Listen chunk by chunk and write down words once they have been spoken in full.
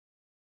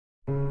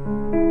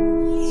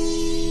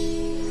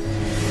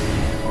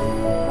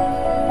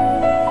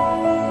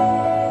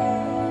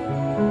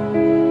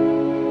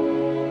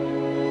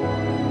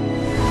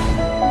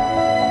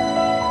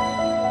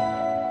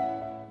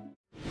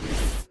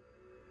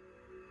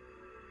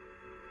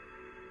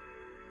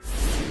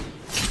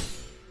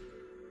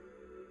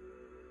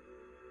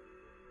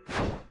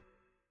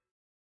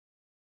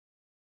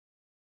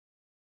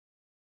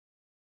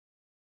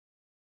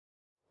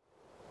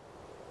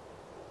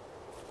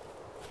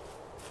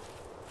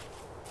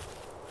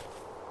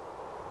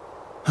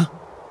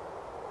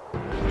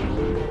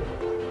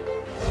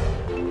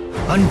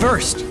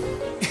Unversed!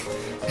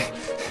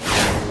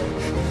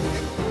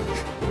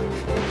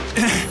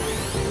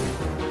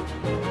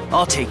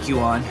 I'll take you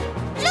on.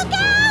 Look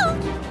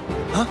out!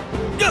 Huh?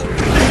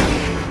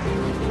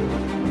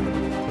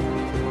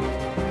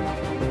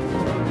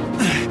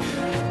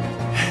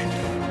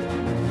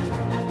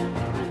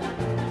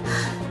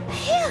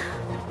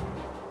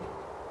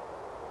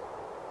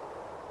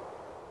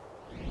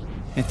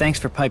 Hey, thanks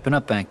for piping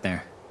up back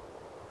there.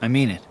 I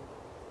mean it.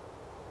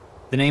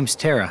 The name's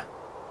Tara.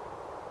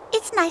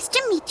 It's nice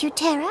to meet you,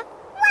 Tara.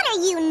 What are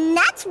you,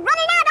 nuts? Running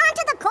out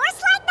onto the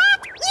course like that?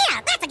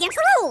 Yeah, that's against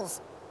the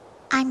rules.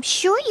 I'm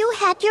sure you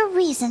had your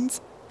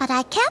reasons, but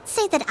I can't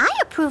say that I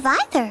approve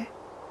either.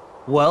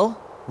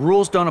 Well,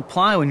 rules don't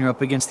apply when you're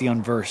up against the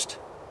unversed.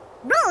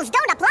 Rules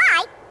don't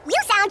apply? You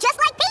sound just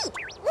like Pete.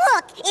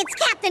 Look, it's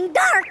Captain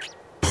Dark.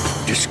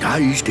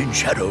 Disguised in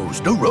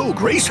shadows, the rogue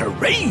racer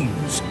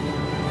reigns.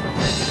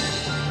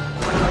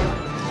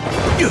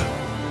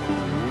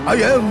 I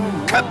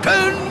am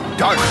Captain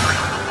Dark.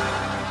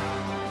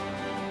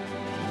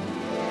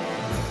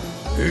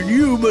 And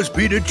you must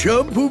be the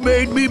chump who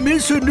made me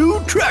miss a new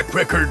track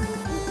record.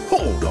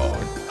 Hold on,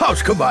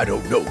 how's come I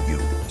don't know you?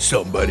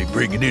 Somebody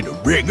bringing in a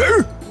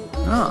ringer?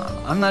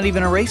 Oh, I'm not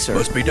even a racer.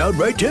 Must be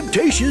downright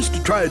temptatious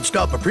to try and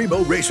stop a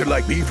primo racer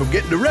like me from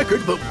getting a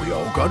record, but we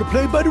all gotta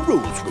play by the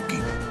rules, rookie.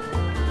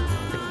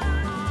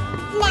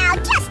 Now,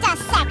 just a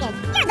second.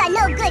 You're the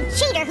no-good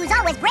cheater who's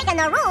always breaking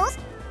the rules.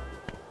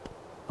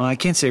 Well, I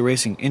can't say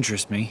racing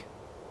interests me,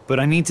 but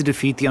I need to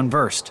defeat the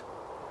unversed.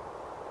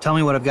 Tell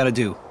me what I've got to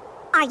do.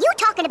 Are you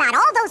talking about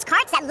all those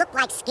carts that look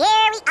like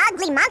scary,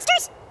 ugly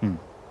monsters?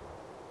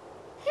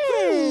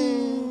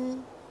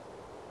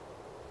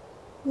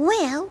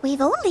 Well,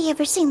 we've only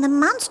ever seen the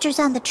monsters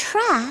on the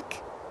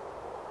track.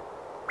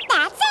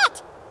 That's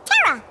it!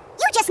 Tara,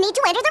 you just need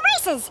to enter the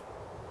races.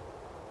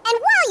 And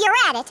while you're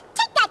at it,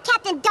 take that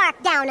Captain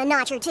Dark down a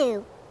notch or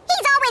two.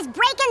 He's always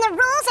breaking the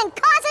rules and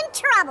causing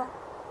trouble.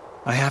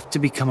 I have to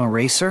become a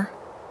racer?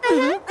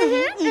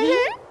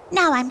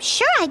 Now, I'm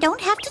sure I don't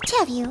have to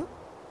tell you.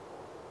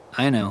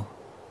 I know.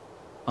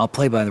 I'll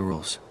play by the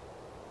rules.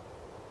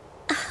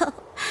 Oh.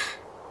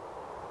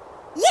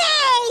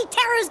 Yay!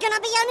 Tara's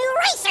gonna be a new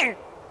racer!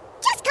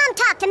 Just come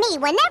talk to me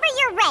whenever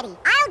you're ready.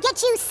 I'll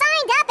get you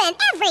signed up and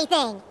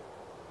everything.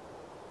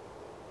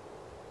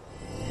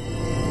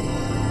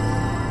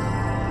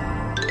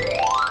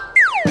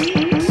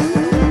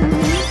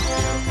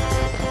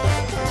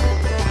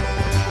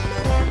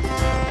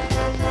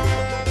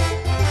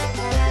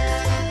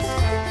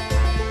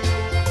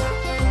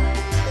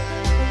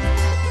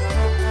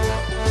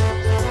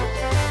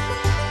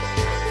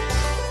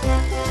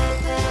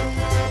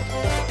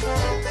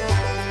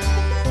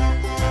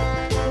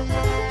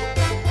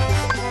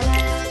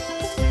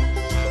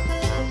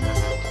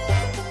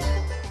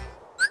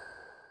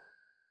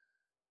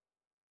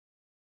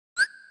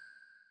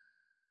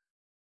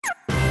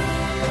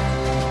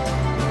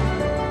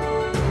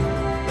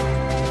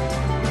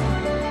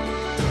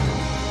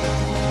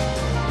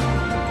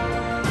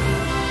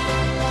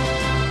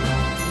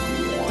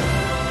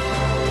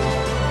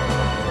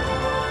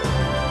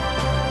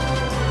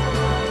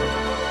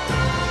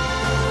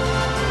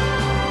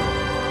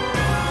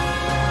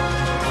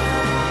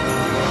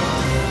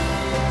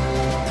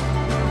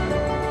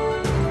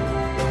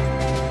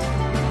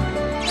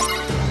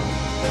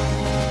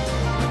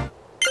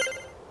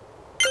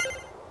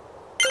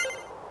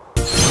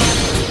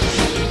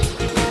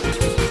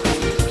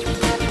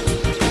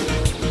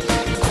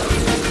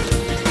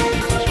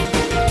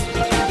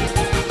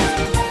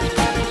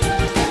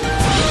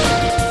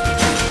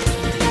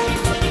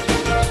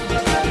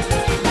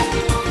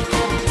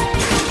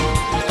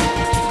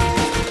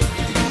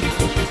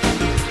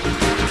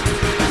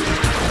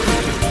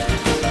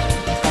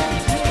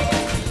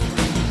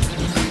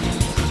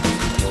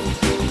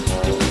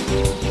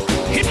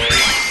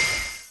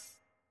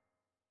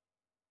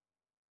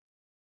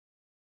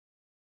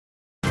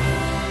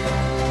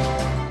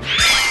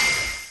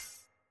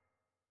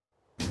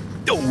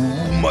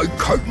 My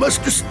cart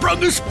must have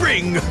sprung a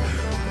spring. You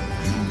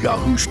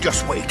yahoos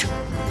just wait.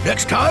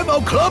 Next time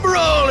I'll clobber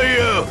all of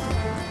you.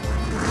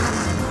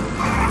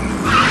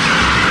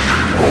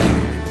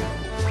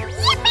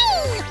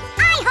 Yippee!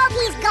 I hope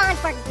he's gone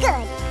for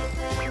good.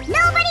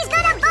 Nobody's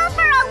gonna vote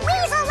for a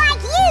weasel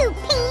like you,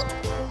 Pete.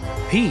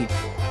 Pete?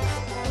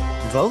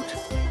 Vote?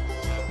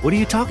 What are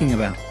you talking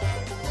about?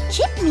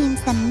 Chip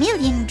means the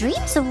Million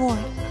Dreams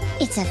Award.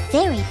 It's a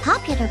very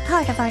popular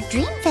part of our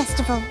Dream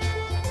Festival.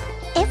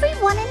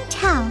 Everyone in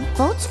town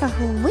votes for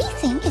who we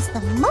think is the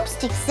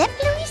most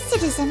exemplary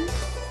citizen.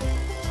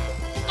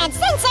 And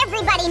since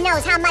everybody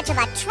knows how much of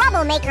a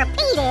troublemaker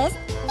Pete is,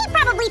 he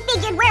probably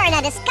figured wearing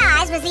a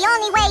disguise was the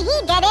only way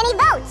he'd get any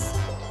votes.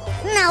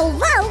 No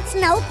votes,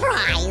 no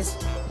prize.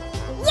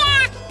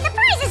 Yeah, the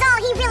prize is all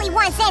he really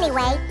wants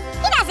anyway.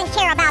 He doesn't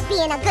care about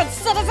being a good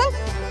citizen.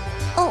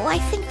 Oh, I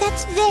think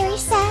that's very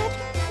sad.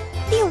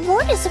 The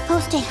award is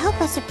supposed to help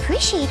us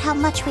appreciate how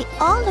much we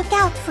all look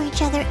out for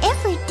each other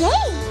every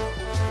day.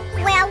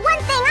 Well, one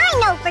thing I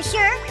know for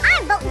sure,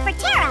 I'm voting for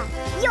Terra.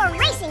 Your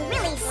racing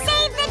really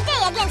saved the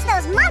day against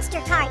those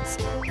monster carts.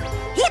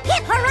 Hip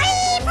hip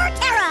hooray for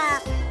Terra!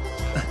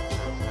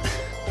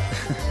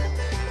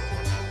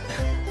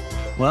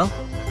 Well,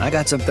 I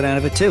got something out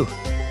of it too.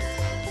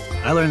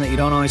 I learned that you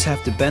don't always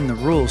have to bend the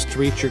rules to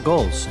reach your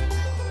goals.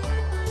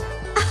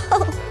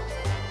 Oh.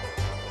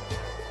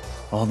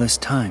 All this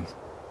time,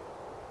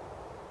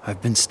 I've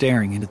been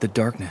staring into the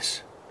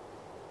darkness.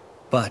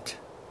 But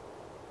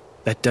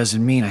that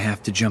doesn't mean I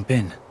have to jump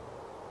in.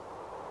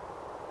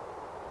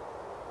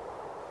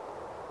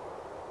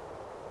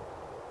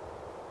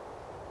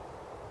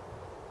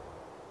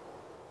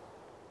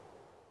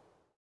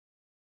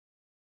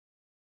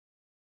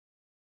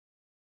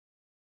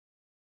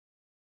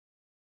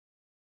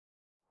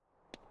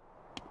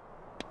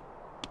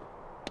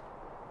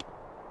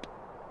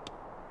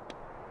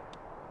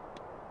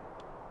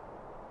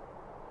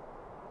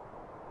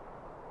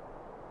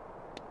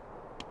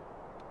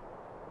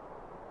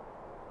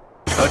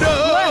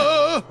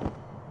 Ta-da!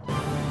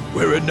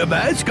 Wearing the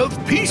mask of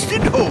peace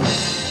and hope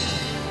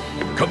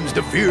comes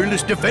the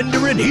fearless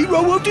defender and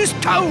hero of this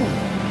town.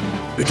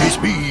 It is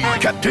me,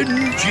 Captain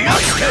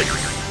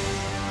Justice.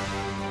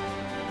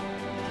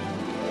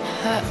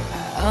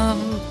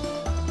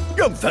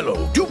 Young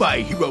fellow, do my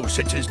hero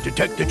senses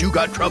detect that you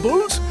got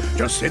troubles?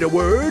 Just say the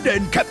word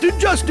and Captain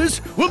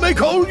Justice will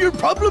make all your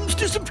problems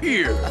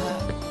disappear.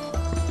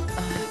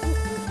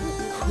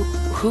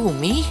 Who,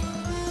 me?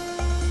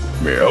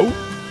 Meow?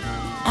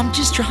 I'm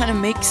just trying to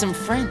make some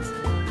friends.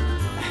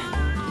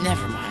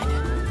 Never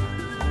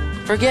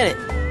mind. Forget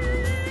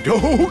it.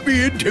 Don't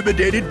be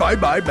intimidated by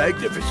my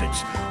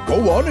magnificence.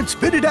 Go on and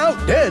spit it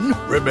out, then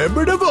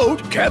remember to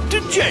vote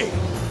Captain J.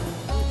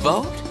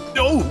 Vote?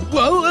 Oh,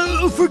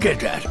 well, forget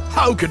that.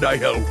 How can I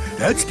help?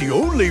 That's the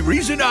only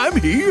reason I'm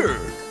here.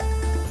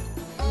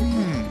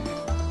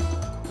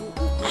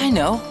 I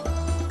know.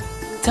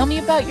 Tell me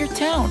about your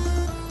town.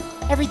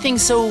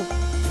 Everything's so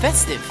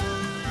festive.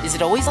 Is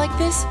it always like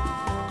this?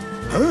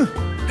 Huh?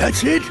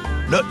 That's it?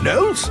 Nothing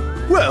else?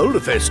 Well, the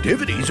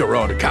festivities are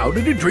on account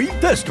of the Dream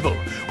Festival,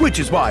 which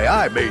is why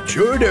I made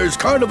sure there's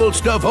carnival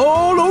stuff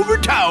all over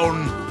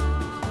town.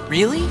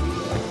 Really?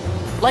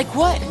 Like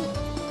what?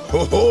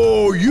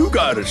 Oh, you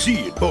gotta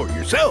see it for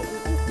yourself.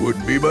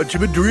 Wouldn't be much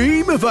of a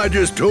dream if I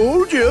just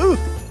told you.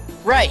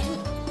 Right.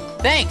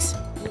 Thanks.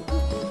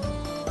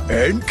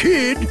 And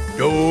kid,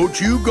 don't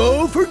you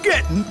go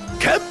forgetting,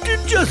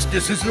 Captain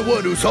Justice is the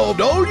one who solved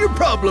all your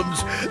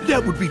problems.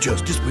 That would be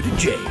Justice with a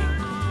J.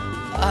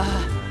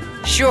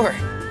 Sure.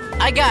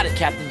 I got it,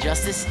 Captain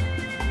Justice.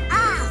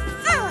 Ah,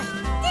 Philly,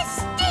 this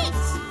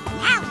stinks.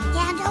 Now we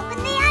can't open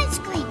the ice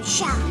cream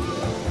shop.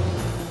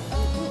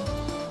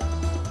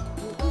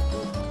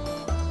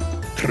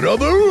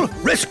 Trouble?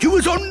 Rescue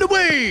is on the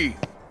way!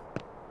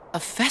 A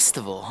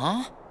festival,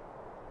 huh?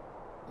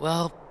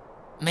 Well,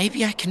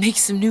 maybe I can make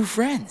some new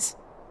friends.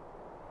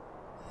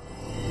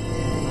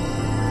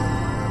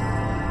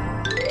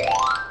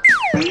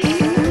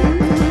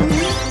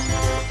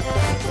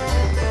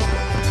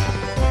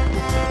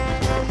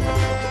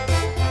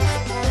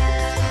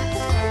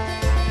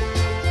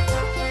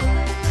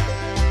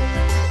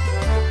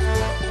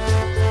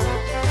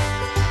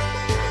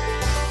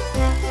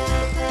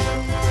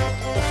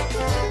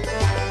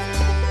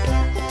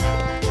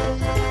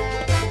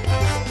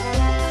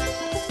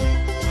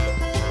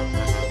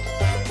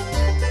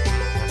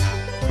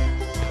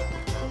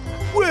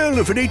 Well,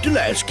 if it ain't the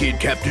last kid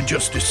Captain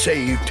Justice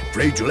saved,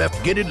 afraid you'll have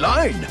to get in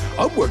line.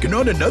 I'm working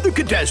on another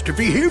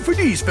catastrophe here for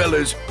these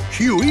fellas.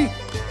 Huey,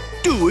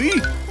 Dewey,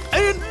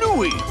 and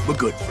Louie, my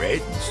good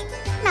friends.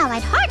 Now,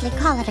 I'd hardly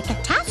call it a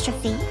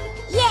catastrophe.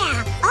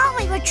 Yeah, all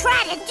we were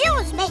trying to do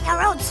was make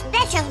our own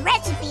special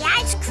recipe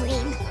ice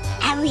cream.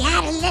 And we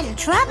had a little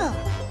trouble.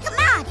 Come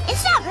on,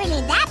 it's not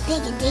really that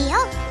big a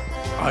deal.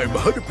 I'm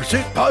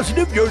 100%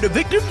 positive you're the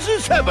victims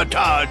of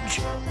sabotage.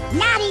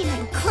 Not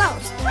even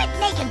close. Quit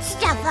making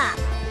stuff up.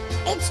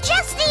 It's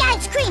just the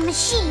ice cream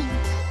machine.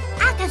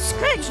 Uncle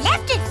Scrooge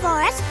left it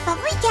for us,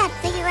 but we can't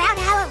figure out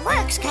how it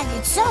works because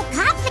it's so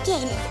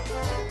complicated.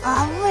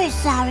 Oh, we're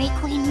sorry,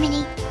 Queen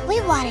Minnie. We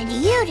wanted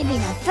you to be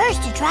the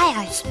first to try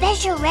our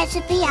special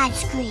recipe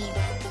ice cream.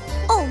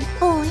 Oh,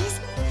 boys,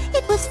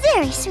 it was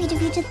very sweet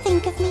of you to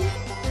think of me.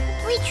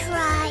 We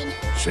tried.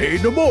 Say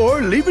no more,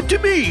 leave it to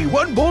me.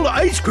 One bowl of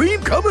ice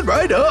cream coming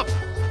right up.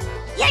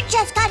 You're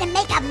just gonna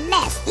make a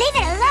mess. Leave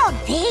it alone,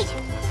 Pete.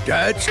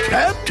 That's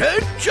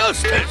Captain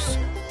Justice.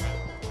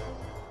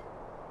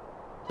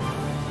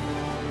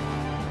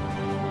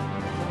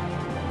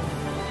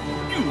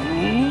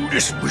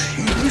 This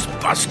machine is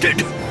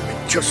busted.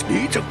 It just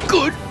needs a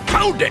good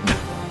pounding.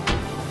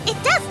 It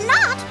does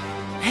not!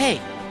 Hey,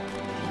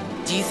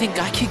 do you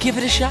think I could give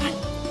it a shot?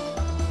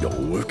 No,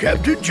 if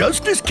Captain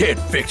Justice can't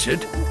fix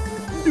it,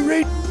 there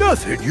ain't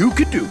nothing you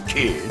can do,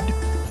 kid.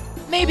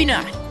 Maybe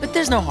not, but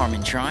there's no harm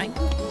in trying.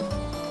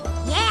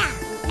 Yeah,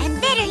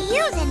 and better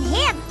you than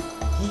him.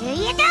 Here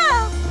you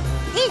go.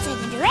 These are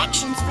the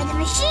directions for the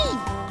machine.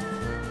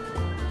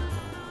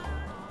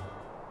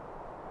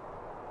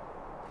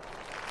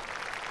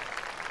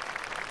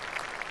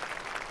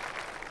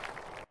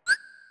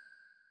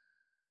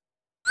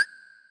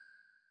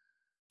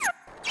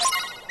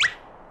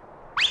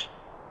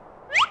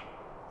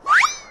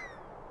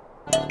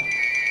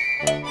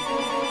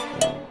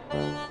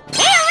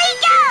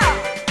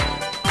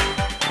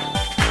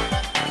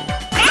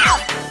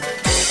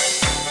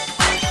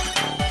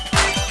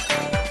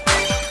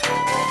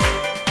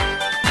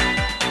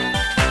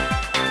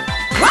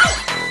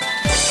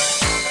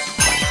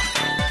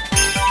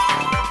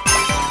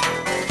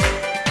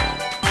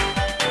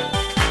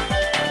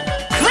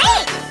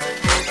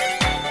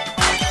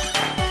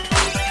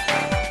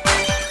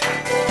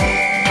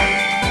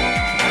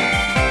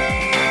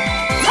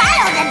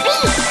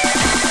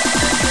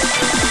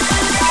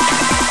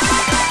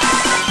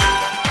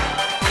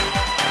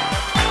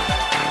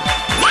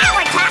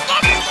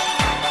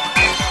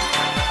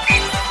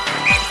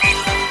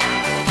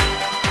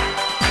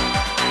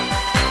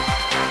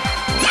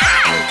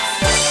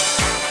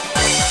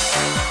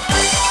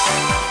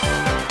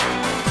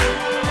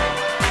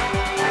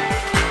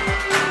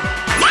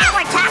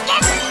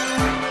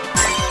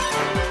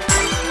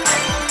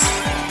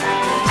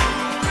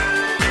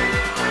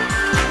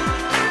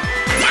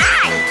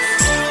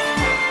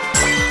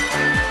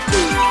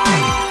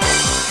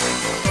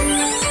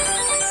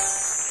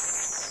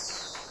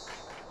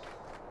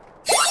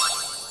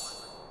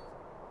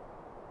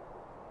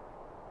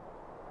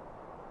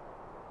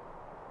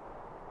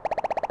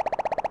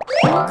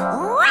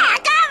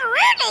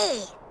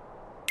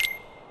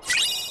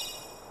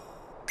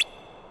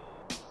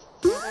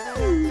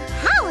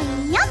 How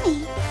yummy!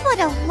 What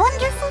a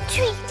wonderful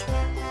treat!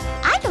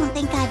 I don't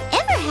think I've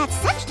ever had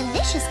such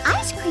delicious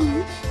ice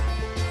cream.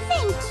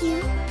 Thank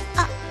you.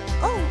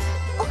 Oh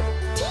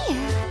dear.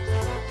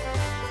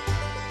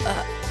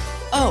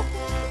 Oh,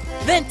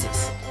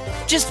 Ventus.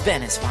 Just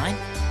Ven is fine.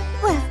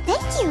 Well,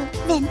 thank you,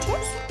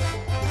 Ventus.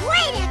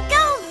 Way to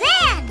go,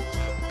 Ven!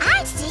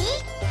 I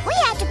see. We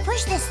had to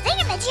push this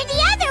thingamajig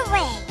the other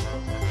way.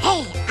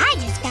 Hey, I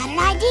just got an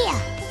idea.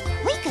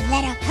 We could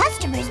let our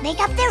customers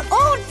make up their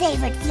own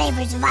favorite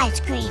flavors of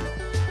ice cream.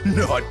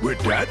 Not with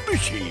that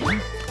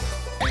machine.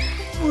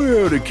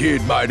 Well, the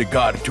kid might have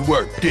got it to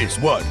work this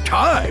one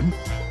time,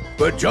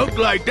 but junk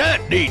like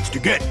that needs to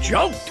get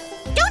junked.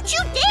 Don't you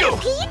dare,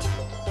 Pete!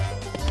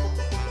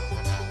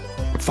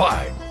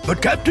 Fine,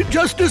 but Captain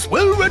Justice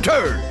will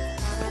return.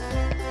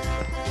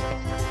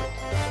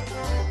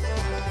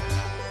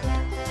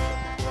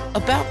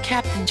 About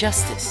Captain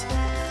Justice.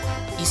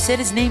 You said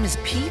his name is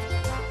Pete?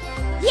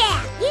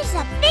 Yeah, he's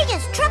the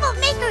biggest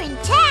troublemaker in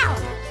town.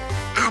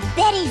 I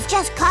bet he's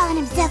just calling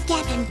himself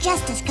Captain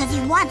Justice because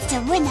he wants to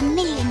win the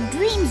Million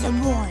Dreams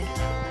Award.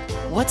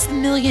 What's the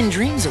Million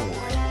Dreams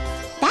Award?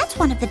 That's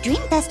one of the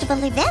Dream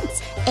Festival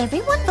events.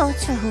 Everyone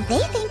votes for who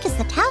they think is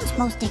the town's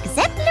most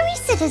exemplary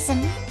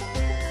citizen.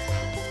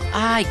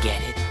 I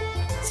get it.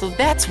 So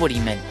that's what he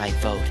meant by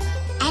vote.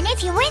 And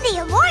if you win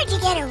the award, you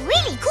get a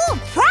really cool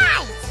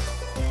prize.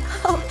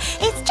 Oh,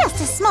 it's just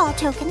a small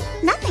token,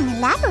 nothing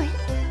elaborate.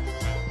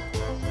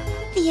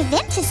 The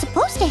event is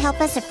supposed to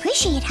help us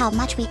appreciate how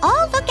much we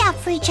all look out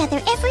for each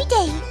other every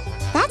day.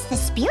 That's the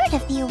spirit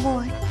of the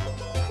award.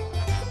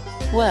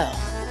 Well,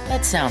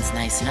 that sounds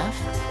nice enough.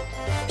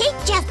 Pete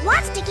just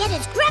wants to get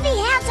his grubby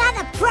hands on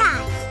the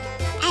prize.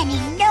 And he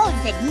knows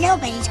that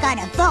nobody's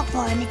gonna vote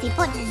for him if he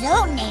puts his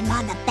own name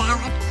on the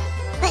ballot.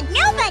 But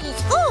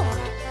nobody's fooled.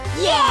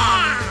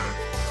 Yeah!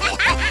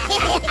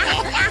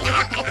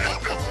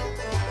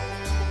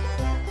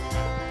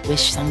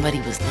 Wish somebody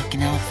was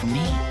looking out for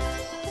me.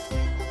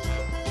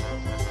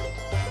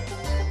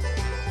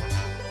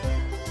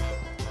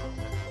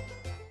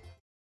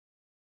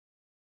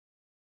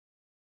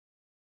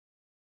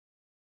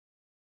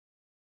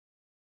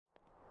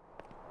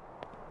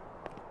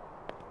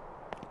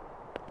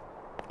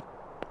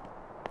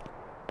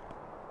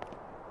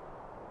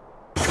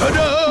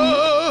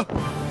 Ta-da!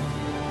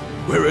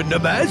 Wearing the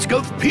mask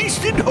of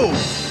peace and hope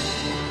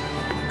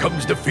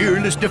comes the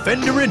fearless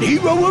defender and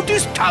hero of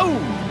this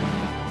town.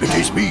 It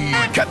is me,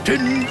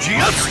 Captain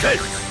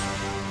Justice.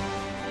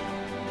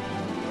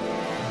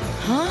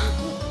 Huh?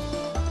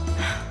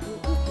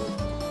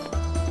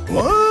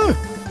 What?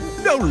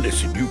 Now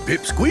listen, you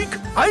pipsqueak.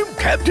 I'm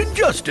Captain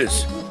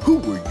Justice. Who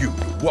were you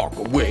to walk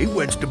away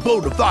whence the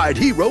bona fide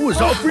hero is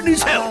offering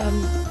his help?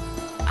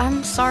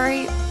 I'm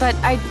sorry, but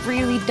I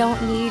really don't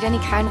need any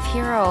kind of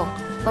hero.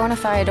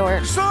 Bonafide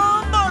or...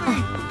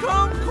 Somebody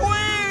come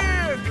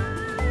quick!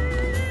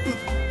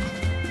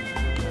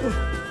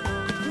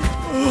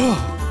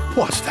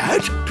 What's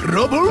that?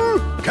 Trouble?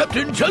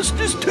 Captain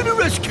Justice to the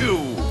rescue!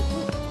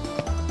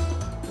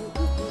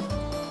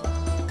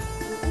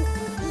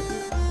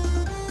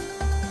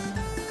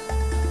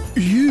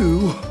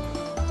 You?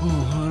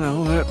 Oh,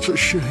 now that's a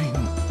shame.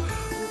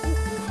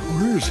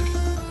 Or is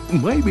it?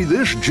 Maybe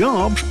this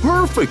job's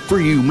perfect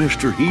for you,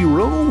 Mr.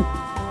 Hero.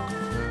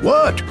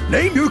 What?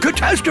 Name your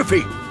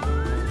catastrophe!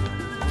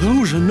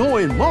 Those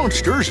annoying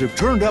monsters have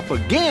turned up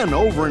again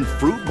over in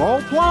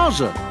Fruitball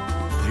Plaza.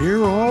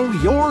 They're all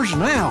yours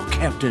now,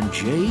 Captain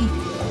J.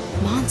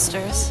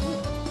 Monsters?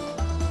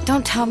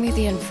 Don't tell me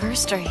the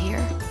Inversed are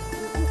here.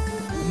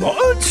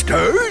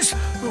 Monsters?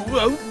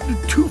 Well,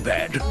 too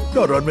bad.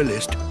 Not on my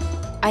list.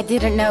 I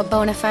didn't know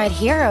bona fide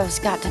heroes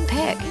got to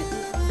pick.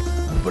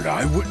 But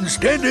I wouldn't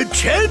stand a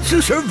chance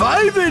of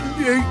surviving,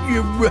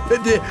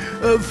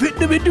 fitting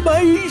them into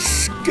my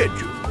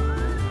schedule.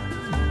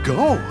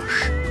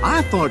 Gosh,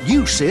 I thought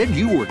you said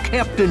you were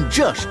Captain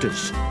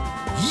Justice.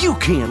 You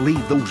can't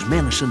leave those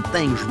menacing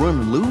things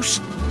running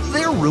loose.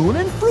 They're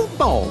ruining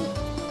Fruitball.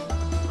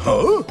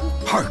 Huh?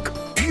 Hark!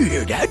 Do you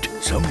hear that?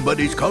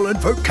 Somebody's calling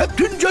for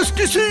Captain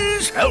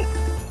Justice's help.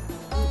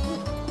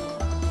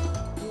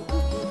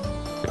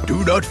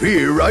 Do not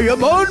fear, I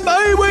am on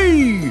my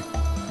way.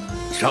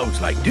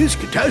 Sounds like this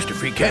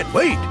catastrophe can't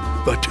wait,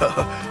 but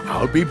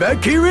I'll be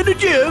back here in a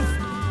jiff.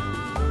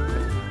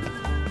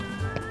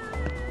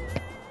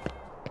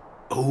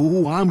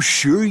 Oh, I'm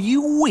sure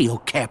you will,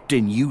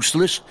 Captain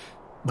Useless.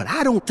 But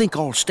I don't think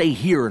I'll stay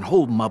here and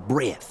hold my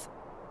breath.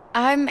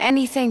 I'm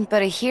anything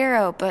but a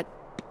hero, but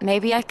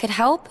maybe I could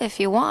help if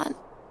you want.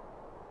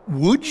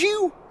 Would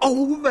you?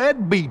 Oh,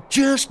 that'd be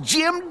just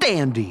Jim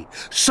Dandy.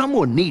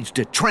 Someone needs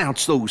to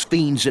trounce those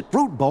fiends at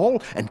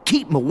Fruitball and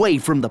keep them away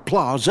from the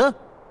plaza.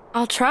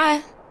 I'll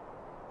try.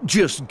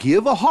 Just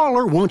give a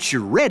holler once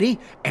you're ready,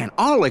 and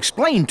I'll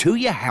explain to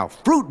you how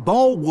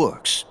Fruitball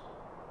works.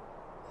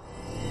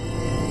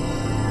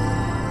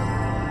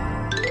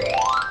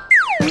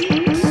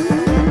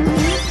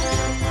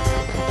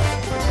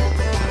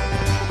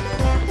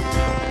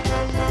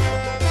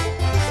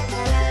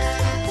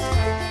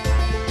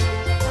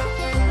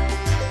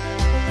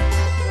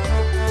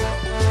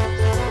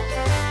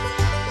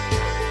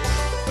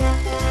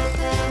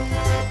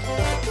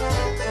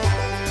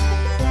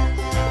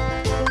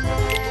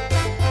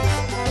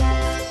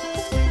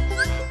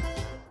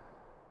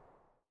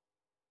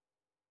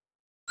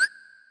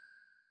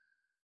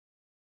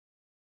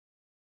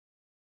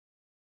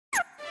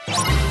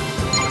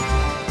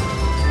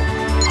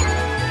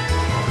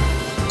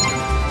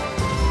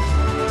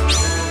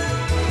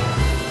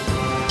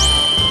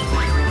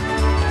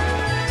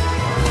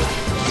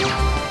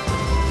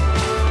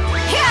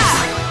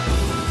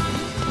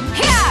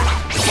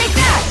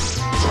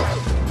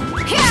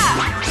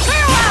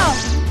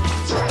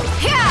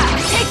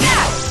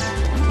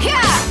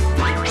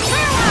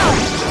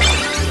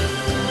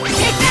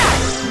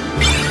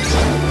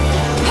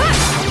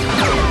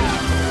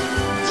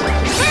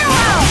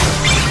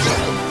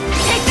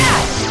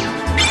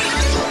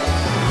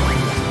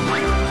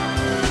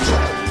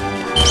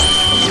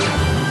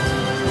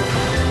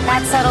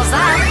 That settles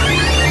that.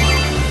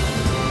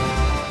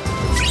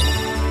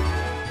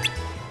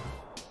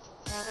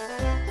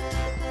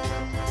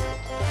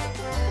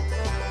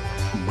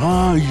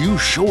 Ma, you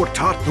sure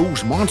taught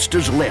those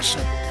monsters a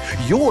lesson.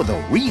 You're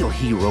the real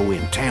hero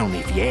in town,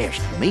 if you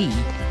ask me.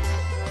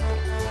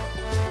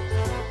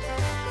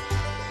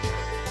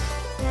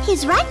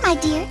 He's right, my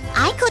dear.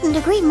 I couldn't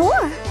agree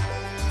more.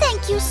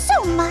 Thank you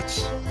so much.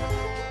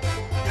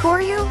 Who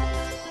are you?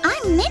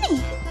 I'm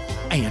Minnie.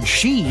 And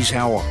she's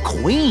our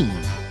queen.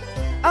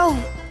 Oh,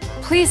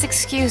 please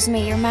excuse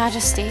me, Your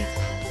Majesty.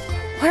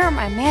 Where are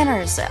my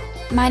manners?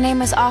 My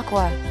name is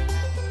Aqua.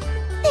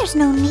 There's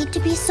no need to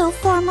be so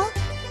formal.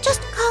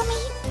 Just call me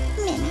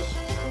Minnie.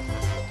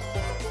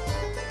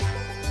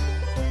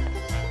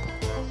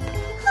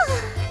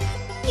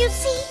 You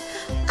see,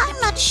 I'm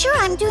not sure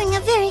I'm doing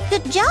a very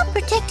good job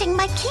protecting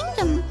my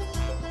kingdom.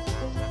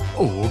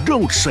 Oh,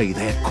 don't say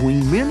that,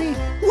 Queen Minnie.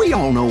 We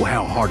all know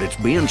how hard it's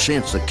been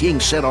since the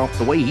king set off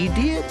the way he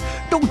did.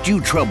 Don't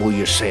you trouble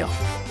yourself.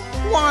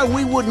 Why,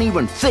 we wouldn't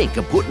even think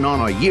of putting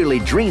on our yearly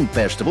Dream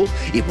Festival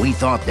if we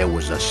thought there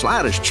was the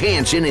slightest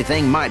chance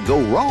anything might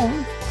go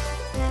wrong.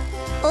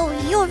 Oh,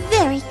 you're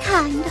very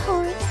kind,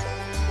 Horace.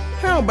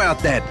 How about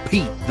that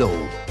Pete,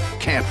 though?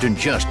 Captain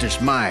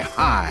Justice my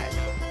hide.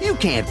 You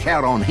can't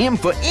count on him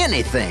for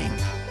anything.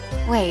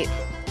 Wait,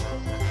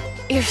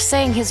 you're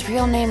saying his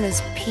real name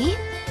is Pete?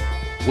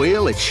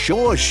 Well, it's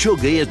sure as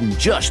sugar isn't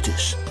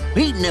justice.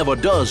 Pete never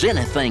does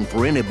anything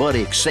for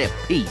anybody except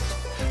Pete.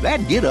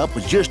 That get-up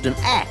was just an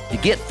act to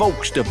get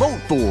folks to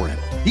vote for him.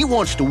 He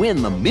wants to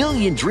win the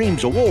Million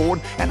Dreams Award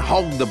and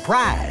hog the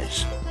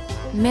prize.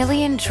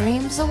 Million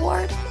Dreams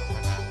Award?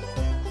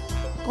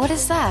 What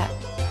is that?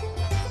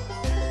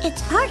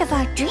 It's part of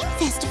our Dream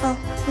Festival.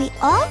 We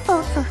all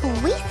vote for who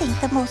we think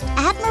the most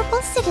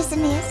admirable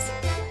citizen is.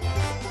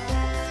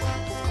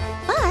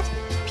 But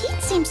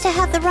Pete seems to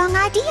have the wrong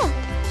idea.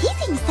 He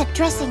thinks that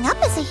dressing up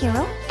as a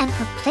hero and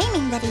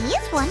proclaiming that he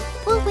is one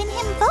will win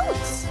him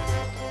votes.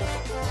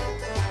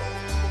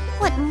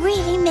 What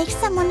really makes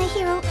someone a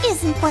hero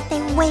isn't what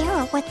they wear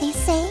or what they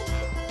say.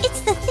 It's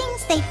the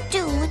things they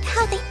do and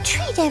how they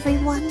treat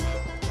everyone.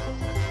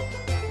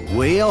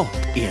 Well,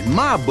 in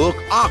my book,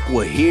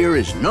 Aqua here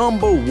is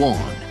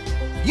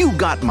 #1. You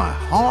got my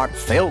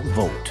heartfelt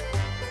vote.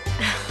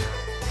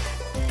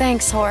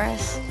 Thanks,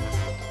 Horace.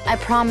 I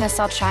promise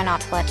I'll try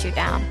not to let you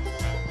down.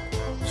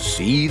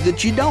 See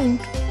that you don't.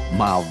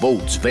 My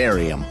vote's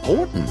very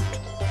important.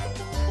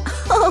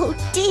 Oh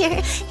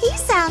dear, he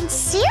sounds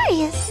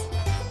serious.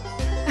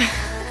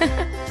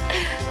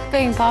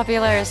 Being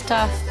popular is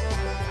tough.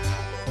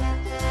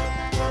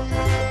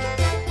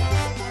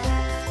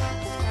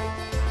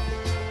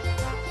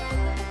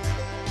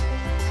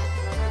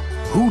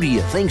 Who do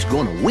you think's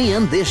gonna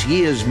win this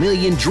year's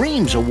Million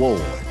Dreams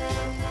Award?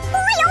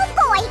 Boy, oh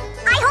boy!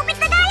 I hope it's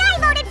the guy I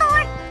voted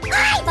for!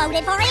 I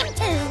voted for him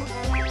too!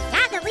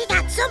 Now that we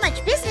got so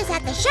much business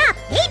at the shop,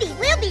 maybe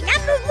we'll be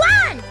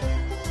 #1!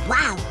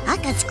 Wow,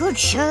 Uncle Scrooge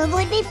sure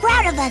would be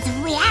proud of us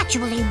if we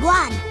actually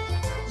won.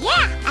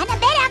 Yeah, and I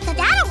bet Uncle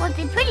Donald would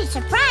be pretty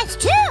surprised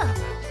too.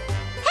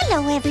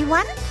 Hello,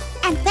 everyone,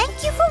 and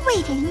thank you for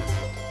waiting.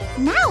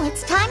 Now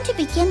it's time to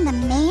begin the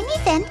main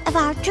event of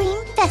our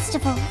Dream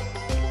Festival,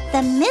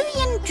 the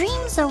Million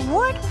Dreams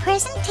Award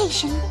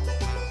presentation.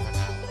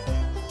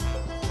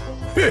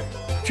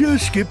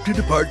 Just skip to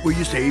the part where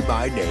you say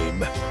my name.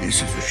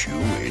 This is a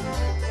shoo-in.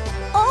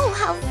 Oh,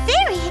 how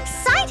very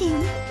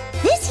exciting!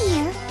 This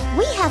year,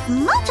 we have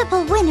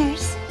multiple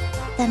winners.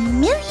 The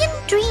Million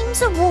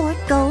Dreams Award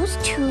goes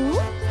to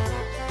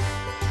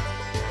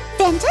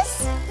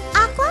Ventus,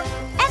 Aqua,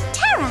 and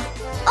Terra.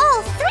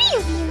 All 3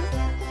 of you.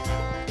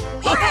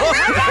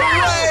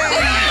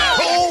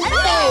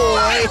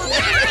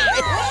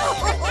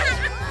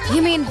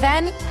 You mean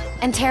Ven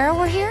and Tara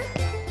were here?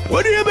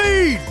 What do you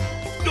mean?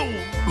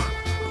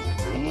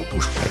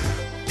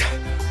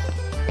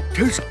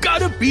 There's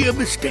gotta be a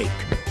mistake.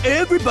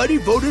 Everybody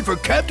voted for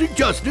Captain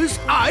Justice.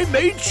 I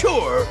made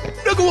sure.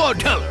 Now go on,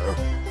 tell her.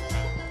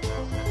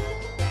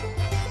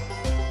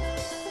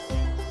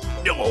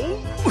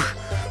 No.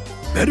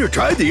 Better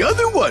try the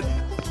other one.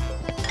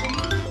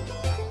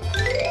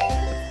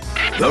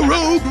 The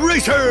Rogue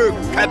Racer,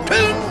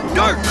 Captain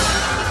Dark.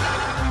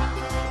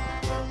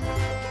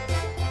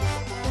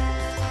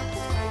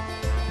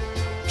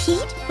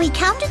 Pete, we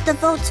counted the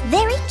votes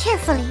very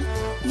carefully.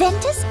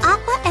 Ventus,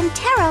 Aqua, and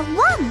Terra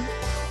won.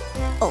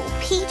 Oh,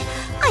 Pete,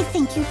 I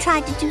think you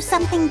tried to do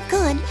something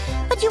good,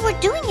 but you were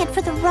doing it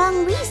for the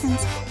wrong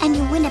reasons, and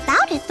you went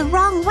about it the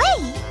wrong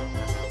way.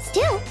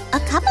 Still, a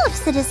couple of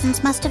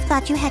citizens must have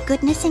thought you had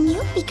goodness in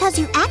you because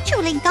you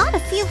actually got a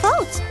few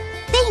votes.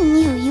 They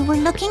knew you were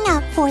looking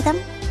out for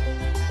them.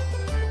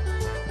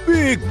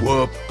 Big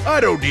whoop. I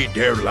don't need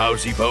their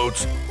lousy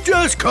votes.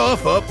 Just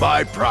cough up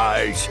my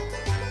prize.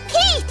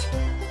 Pete!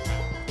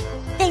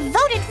 They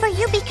voted for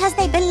you because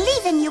they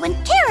believe in you and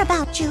care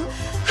about you.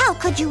 How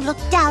could you look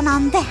down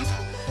on that?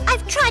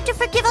 I've tried to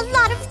forgive a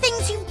lot of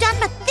things you've done,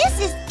 but this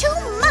is too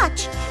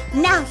much.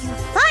 Now you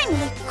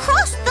finally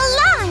crossed the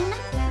line.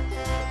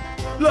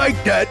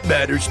 Like that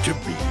matters to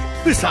me.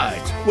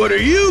 Besides, what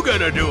are you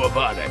gonna do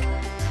about it?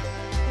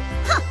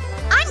 Huh,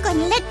 I'm going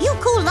to let you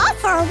cool off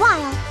for a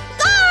while.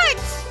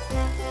 Guards!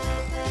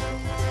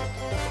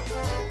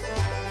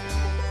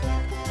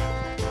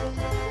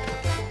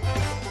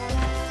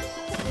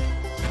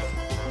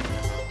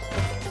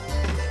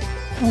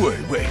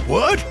 Wait,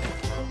 what?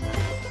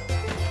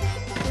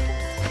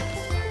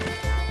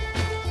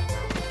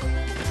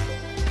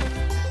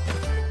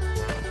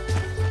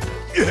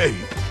 Hey,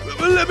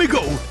 let me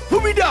go.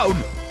 Put me down.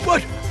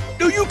 What?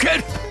 No, you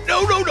can't.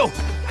 No.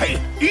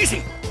 Hey,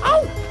 easy.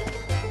 Ow!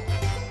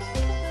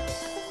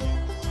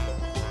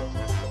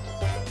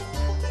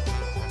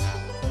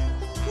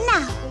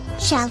 Now,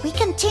 shall we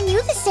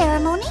continue the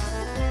ceremony?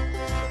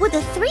 Would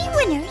the 3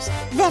 winners,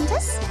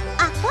 Ventus,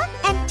 Aqua,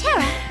 and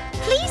Terra,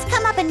 please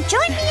come up and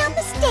join me on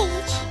the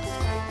stage?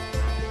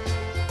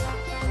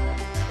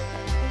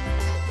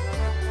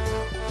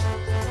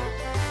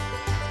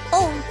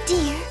 Oh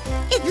dear,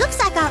 it looks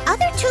like our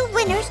other 2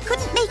 winners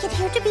couldn't make it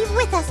here to be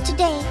with us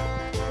today.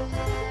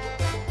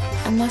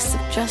 I must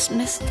have just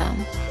missed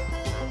them.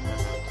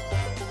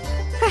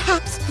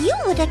 Perhaps you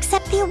would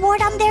accept the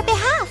award on their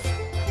behalf.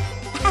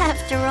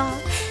 After all,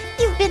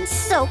 you've been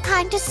so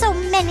kind to so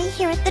many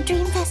here at the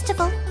Dream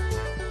Festival.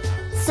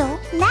 So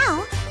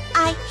now,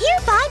 I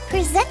hereby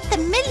present the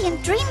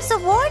Million Dreams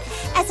Award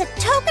as a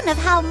token of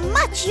how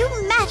much you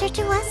matter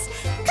to us.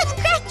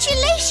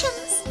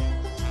 Congratulations!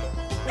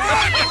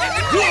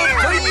 Good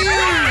for you!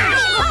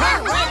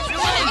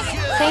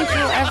 Thank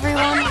you,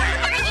 everyone.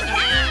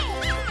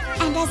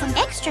 And as an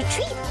extra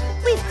treat,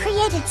 we've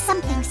created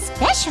something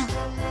special.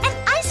 An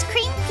ice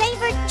cream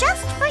flavor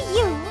just for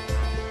you.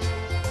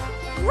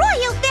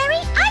 Royal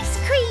Berry Ice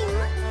Cream!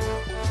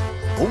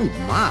 Oh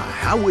my,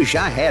 I wish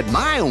I had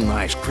my own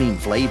ice cream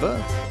flavor.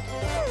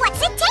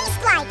 What's it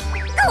taste like?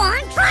 Go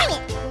on, try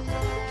it!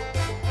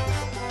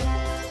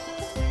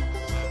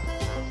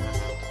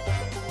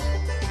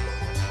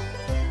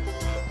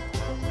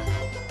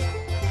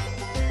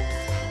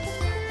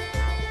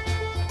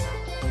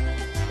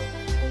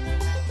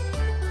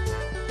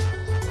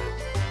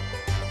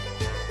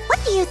 What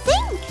do you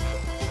think?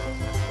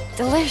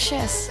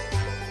 Delicious.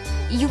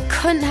 You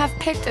couldn't have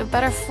picked a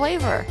better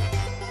flavor.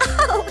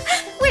 Oh,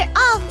 we're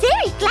all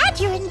very glad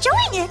you're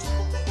enjoying it.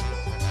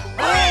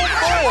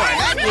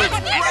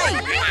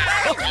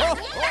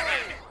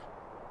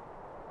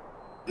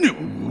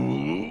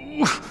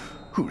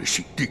 Who does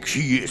she think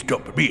she is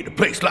dumping me in a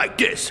place like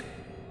this?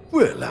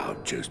 Well, I'll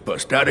just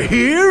bust out of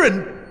here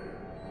and...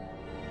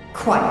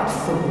 Quiet,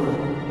 fool.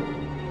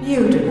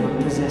 You do not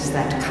possess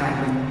that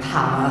kind of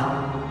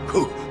power.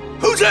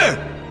 Who's there?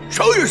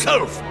 Show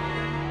yourself!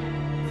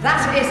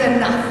 That is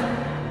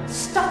enough.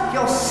 Stop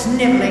your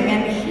sniveling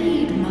and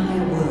heed my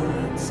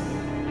words.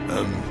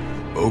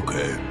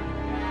 Okay.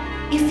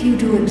 If you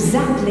do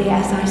exactly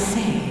as I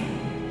say,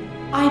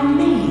 I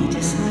may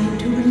decide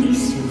to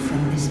release you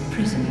from this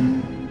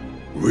prison.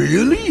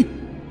 Really?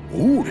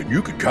 Oh, then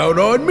you can count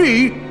on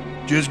me.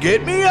 Just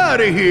get me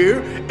out of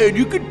here, and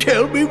you can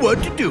tell me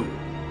what to do.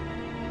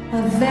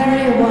 A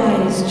very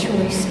wise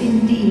choice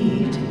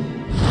indeed.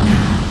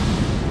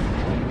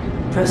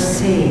 Now,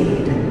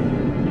 proceed.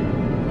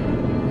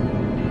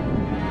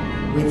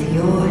 With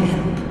your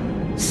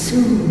help,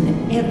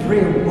 soon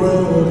every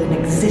world in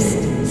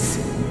existence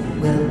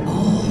will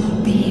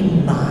all be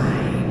mine.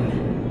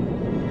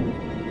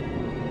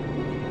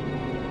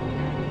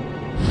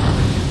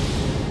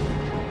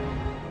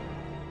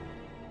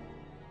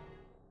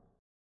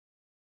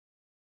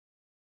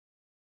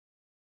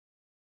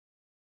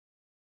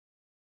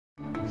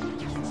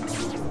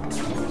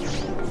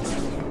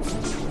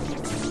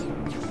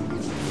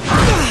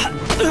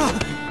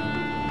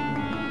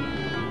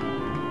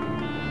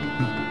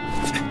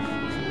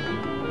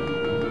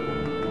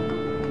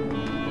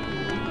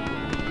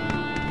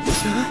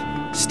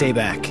 Stay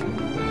back.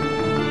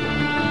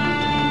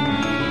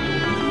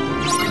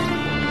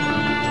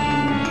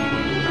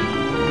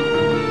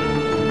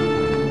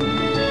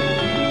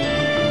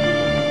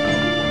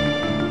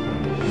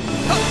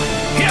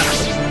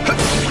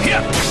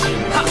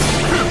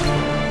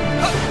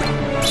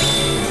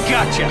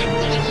 Gotcha.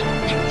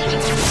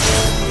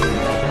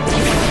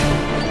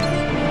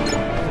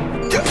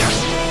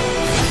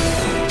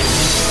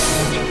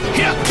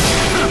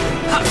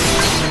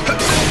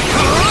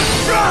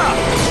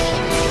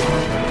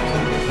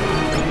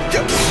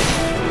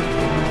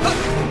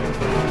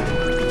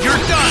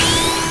 You're done.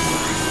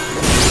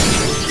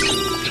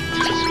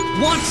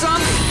 Want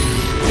some?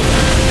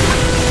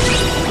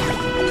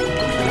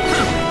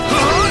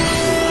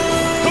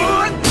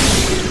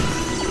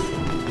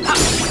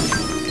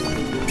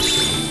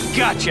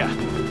 Gotcha.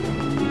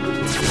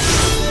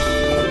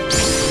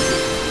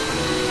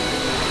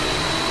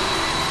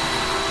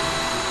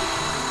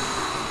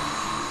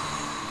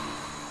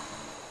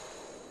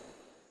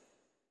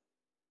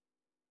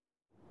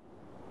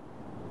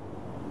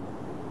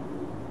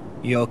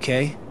 You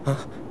okay? Huh?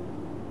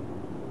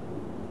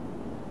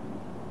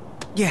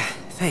 Yeah,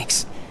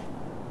 thanks.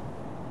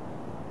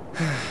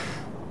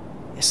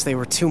 Guess they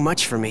were too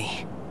much for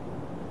me.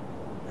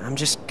 I'm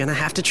just gonna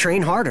have to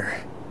train harder.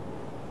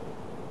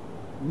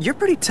 You're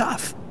pretty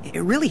tough.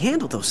 You really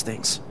handled those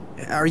things.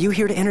 Are you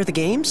here to enter the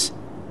games?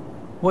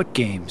 What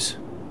games?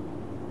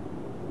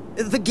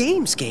 The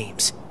games.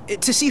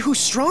 To see who's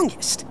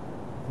strongest.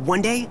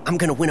 One day, I'm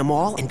gonna win them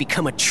all and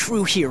become a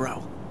true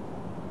hero.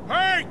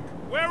 Hank!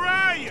 Where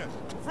are you?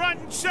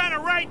 Front and center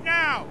right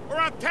now, or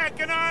I'm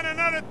tacking on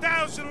another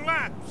 1,000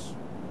 laps.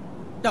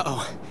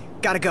 Uh-oh.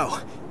 Gotta go.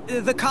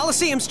 The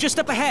Coliseum's just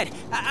up ahead.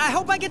 I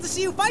hope I get to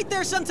see you fight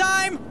there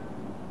sometime!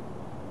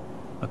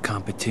 A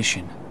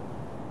competition.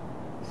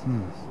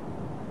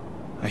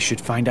 I should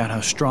find out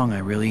how strong I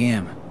really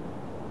am.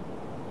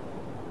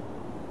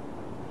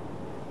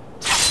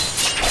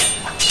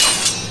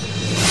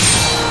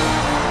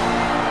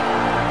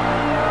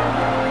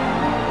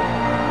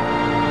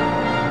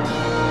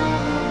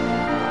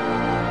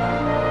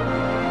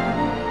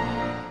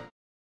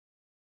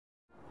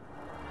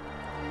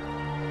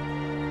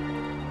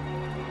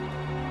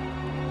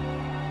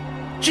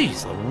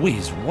 Jeez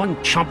Louise,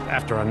 one chump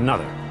after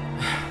another.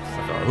 It's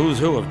like a who's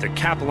who of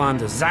Decathlon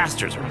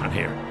disasters around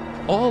here.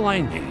 All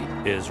I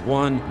need is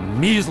one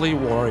measly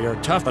warrior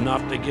tough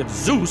enough to give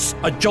Zeus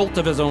a jolt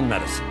of his own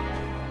medicine.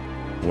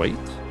 Wait.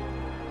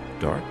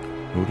 Dark,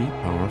 moody,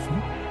 powerful.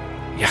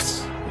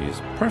 Yes, he's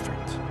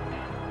perfect.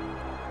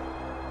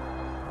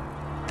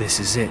 This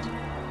is it.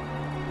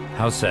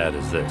 How sad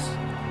is this?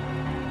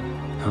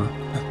 Huh?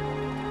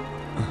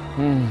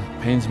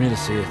 Pains me to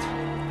see it.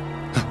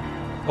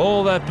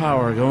 All that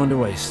power going to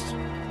waste.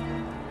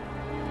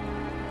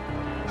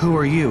 Who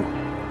are you?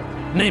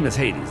 Name is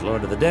Hades,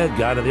 Lord of the Dead,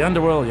 God of the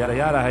Underworld, yada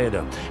yada, how you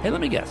doing? Hey,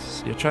 let me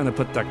guess. You're trying to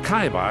put the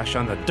kibosh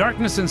on the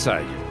darkness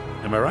inside you.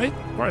 Am I right?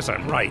 Of course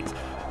I'm right.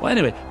 Well,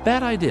 anyway,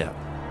 bad idea.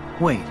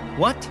 Wait,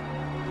 what?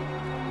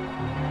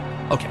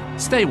 Okay,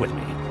 stay with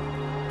me.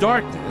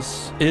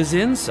 Darkness is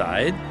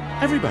inside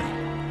everybody.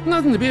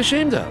 Nothing to be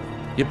ashamed of.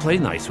 You play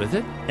nice with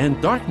it, and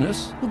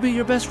darkness will be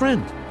your best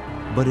friend.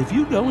 But if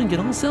you go and get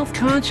all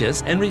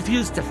self-conscious and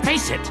refuse to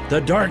face it, the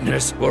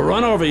darkness will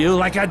run over you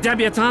like a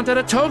debutante at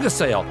a toga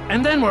sale.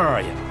 And then where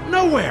are you?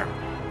 Nowhere.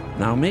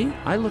 Now me,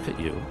 I look at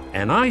you,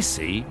 and I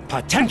see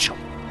potential.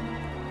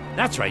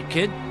 That's right,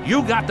 kid.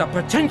 You got the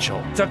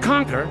potential to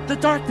conquer the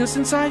darkness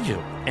inside you.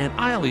 And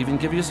I'll even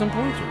give you some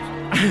pointers.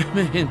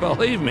 I mean,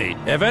 believe me,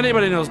 if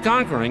anybody knows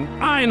conquering,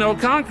 I know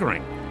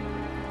conquering.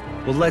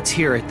 Well, let's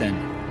hear it then.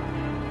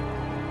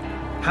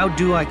 How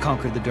do I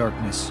conquer the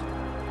darkness?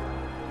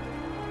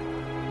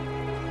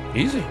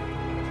 Easy.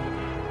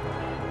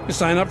 You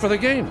sign up for the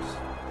games.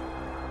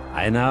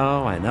 I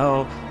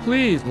know.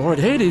 Please, Lord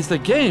Hades, the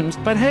games.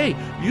 But hey,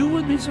 you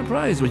would be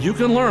surprised what you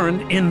can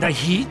learn in the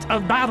heat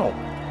of battle.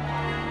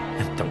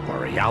 And don't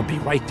worry, I'll be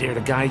right there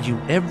to guide you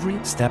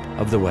every step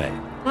of the way.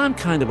 I'm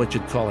kind of what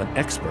you'd call an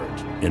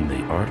expert in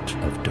the art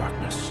of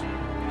darkness.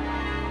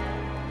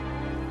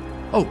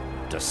 Oh,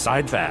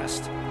 decide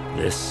fast.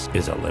 This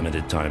is a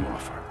limited time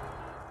offer.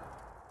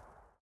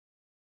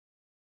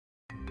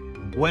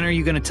 When are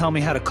you going to tell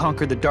me how to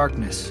conquer the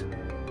darkness?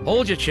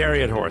 Hold your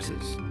chariot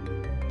horses.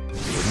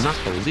 You would not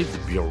believe the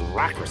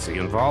bureaucracy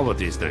involved with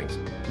these things.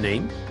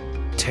 Name?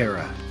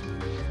 Terra.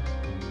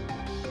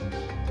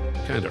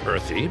 Kind of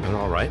earthy, but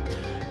all right.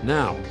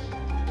 Now,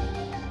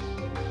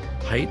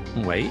 height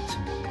and weight.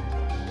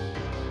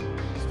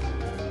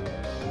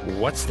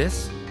 What's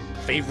this?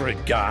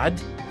 Favorite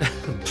god?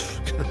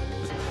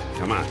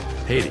 Come on,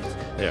 Hades.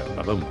 There,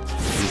 ba-boom.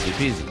 Easy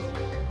peasy.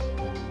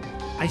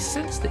 I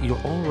sense that you're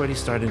already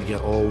starting to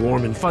get all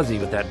warm and fuzzy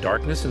with that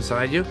darkness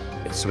inside you.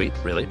 It's sweet,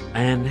 really.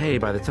 And hey,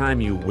 by the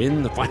time you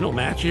win the final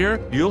match here,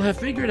 you'll have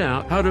figured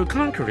out how to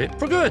conquer it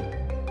for good.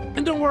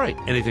 And don't worry,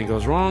 anything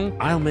goes wrong,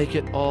 I'll make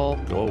it all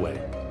go away.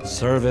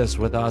 Service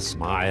with a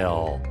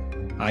smile.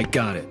 I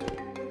got it.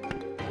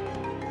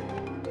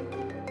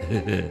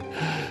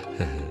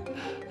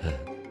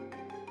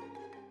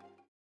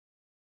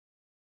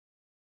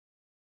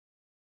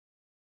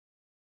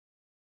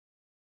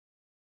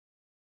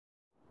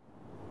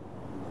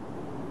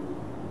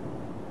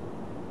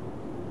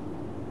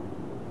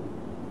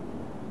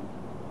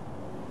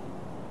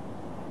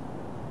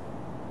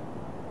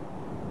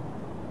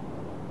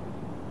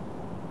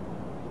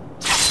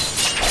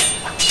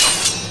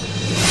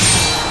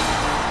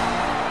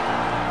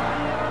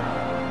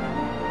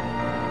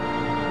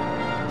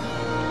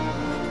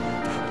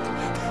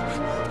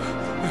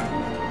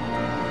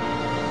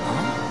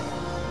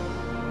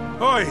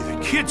 Boy, the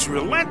kid's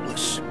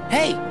relentless.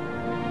 Hey,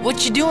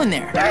 what you doing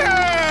there?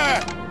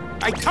 Ah!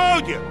 I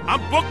told you,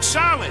 I'm booked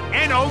solid.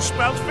 N-O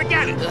spells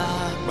forget it.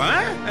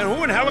 What? And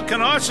who in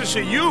Helicarnassus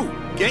are you?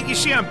 Can't you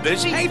see I'm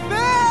busy? Hey, Phil!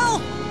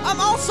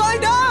 I'm all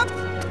signed up!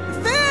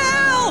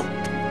 Phil!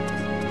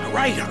 All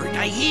right, Art,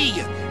 I hear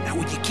you. Now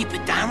would you keep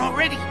it down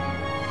already?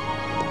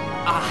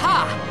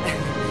 Aha!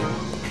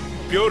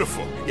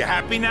 Beautiful. You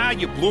happy now?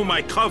 You blew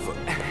my cover.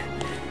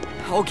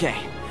 Okay,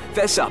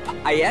 fess up.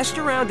 I asked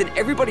around and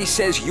everybody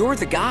says you're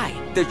the guy.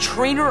 The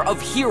trainer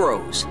of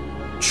heroes.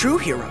 True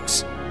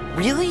heroes.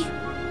 Really?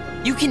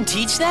 You can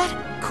teach that?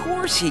 Of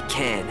course he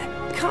can.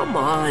 Come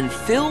on,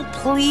 Phil,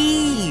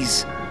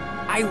 please.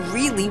 I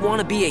really want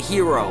to be a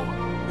hero.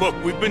 Look,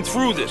 we've been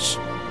through this.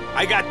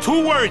 I got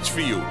 2 words for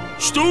you.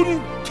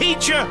 Student,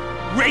 teacher,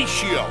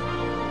 ratio.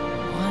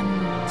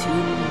 1,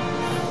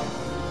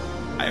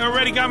 2... I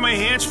already got my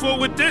hands full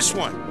with this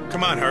one.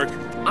 Come on, Herc.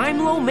 I'm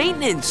low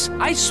maintenance,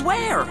 I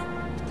swear.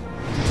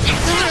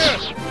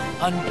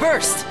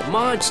 Unburst.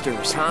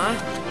 Monsters, huh?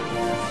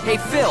 Hey,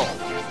 Phil,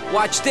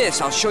 watch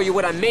this. I'll show you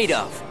what I'm made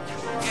of.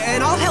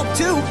 And I'll help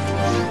too.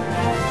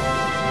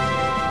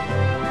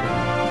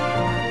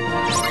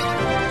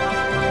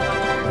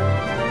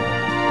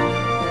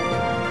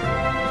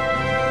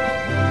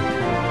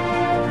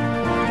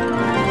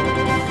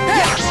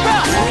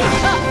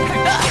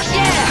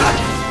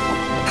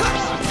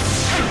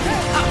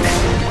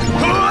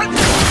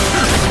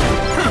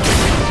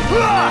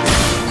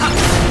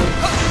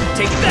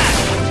 Take that!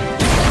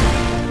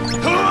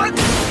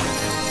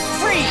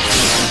 Freeze!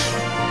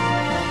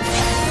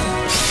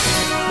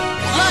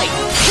 Light!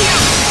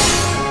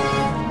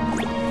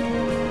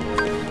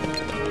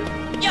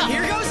 Yeah!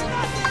 Here goes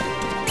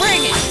nothing!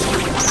 Bring it!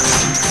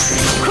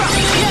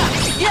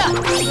 Yeah!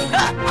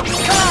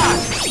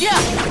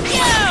 Yeah!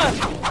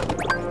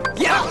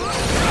 Yeah!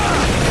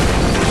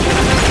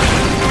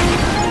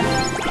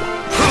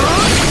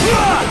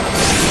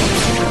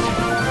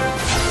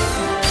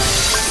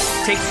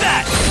 Take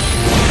that!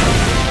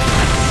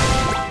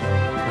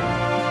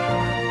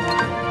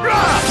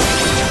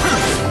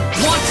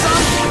 Want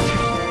some?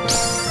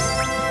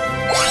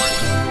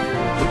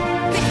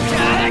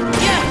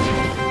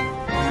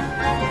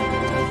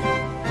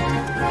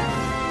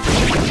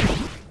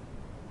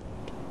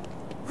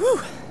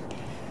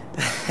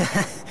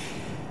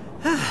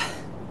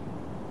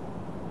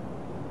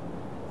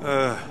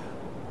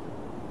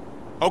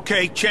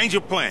 Okay, change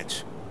of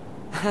plans.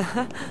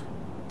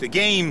 The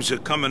games are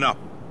coming up.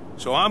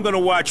 So I'm gonna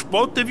watch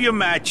both of your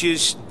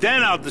matches,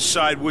 then I'll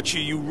decide which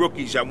of you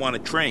rookies I want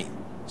to train.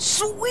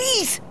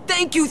 Sweet!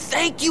 Thank you,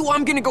 thank you!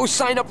 I'm gonna go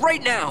sign up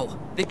right now!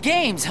 The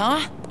games,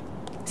 huh?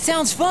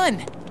 Sounds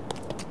fun.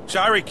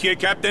 Sorry, kid.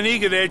 Captain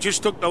Eager there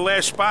just took the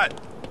last spot.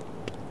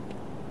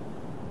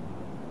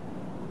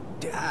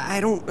 I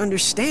don't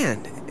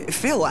understand.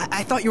 Phil,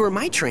 I thought you were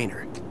my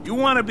trainer. You You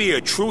want to be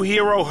a true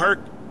hero, Herc?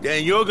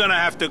 Then you're gonna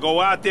have to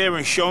go out there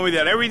and show me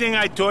that everything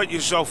I taught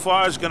you so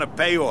far is gonna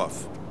pay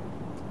off.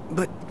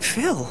 But,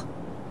 Phil...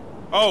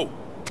 Oh,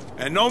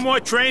 and no more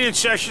training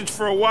sessions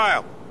for a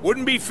while.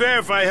 Wouldn't be fair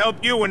if I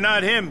helped you and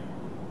not him.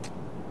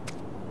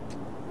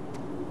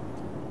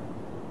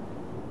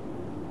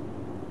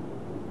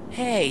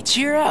 Hey,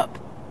 cheer up.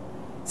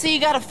 So you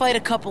gotta fight a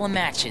couple of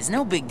matches,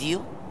 no big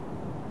deal.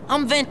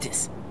 I'm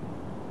Ventus.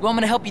 You want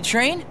me to help you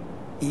train?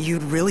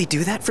 You'd really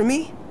do that for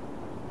me?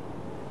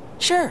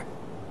 Sure.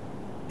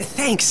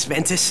 Thanks,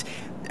 Ventus.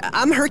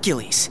 I'm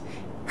Hercules.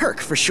 Herc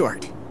for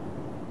short.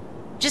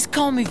 Just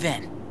call me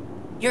Ven.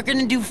 You're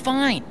gonna do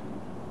fine.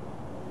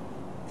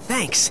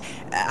 Thanks.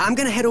 I'm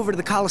gonna head over to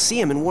the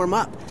Coliseum and warm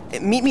up.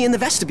 Meet me in the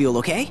vestibule,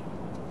 okay?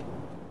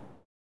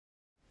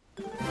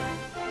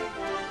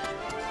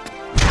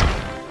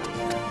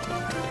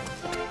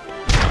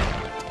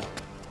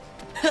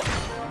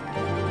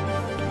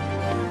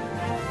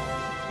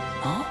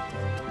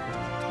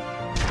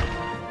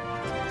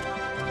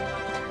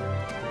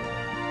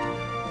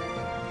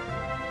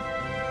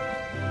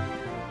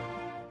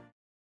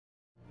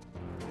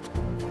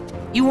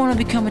 You want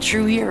to become a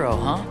true hero,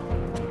 huh?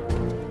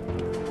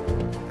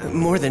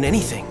 More than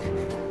anything.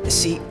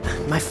 See,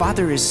 my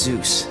father is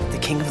Zeus, the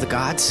king of the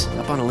gods,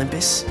 up on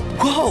Olympus.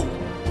 Whoa!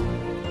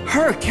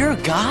 Herc, you're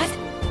a god?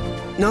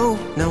 No,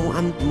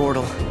 I'm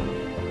mortal.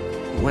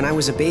 When I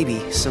was a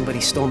baby,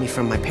 somebody stole me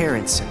from my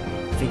parents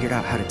and figured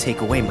out how to take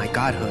away my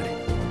godhood.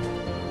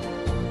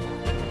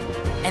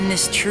 And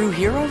this true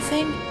hero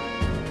thing?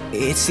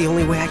 It's the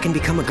only way I can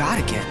become a god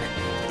again.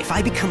 If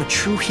I become a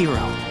true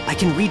hero, I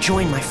can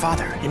rejoin my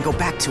father and go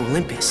back to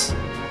Olympus.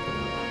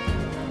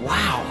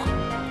 Wow.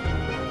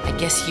 I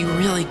guess you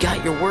really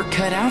got your work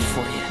cut out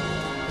for you.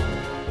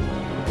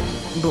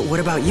 But what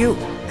about you?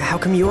 How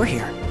come you're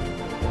here?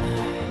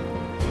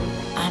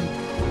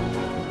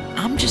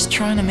 I'm just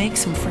trying to make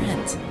some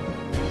friends.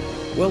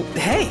 Well,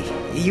 hey,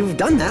 you've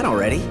done that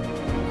already.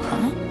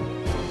 Huh?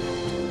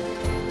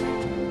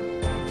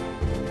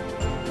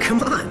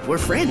 Come on, we're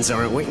friends,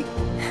 aren't we?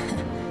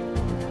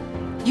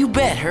 You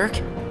bet,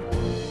 Herc.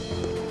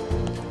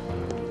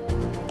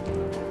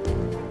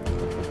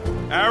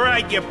 All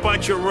right, you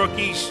bunch of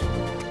rookies.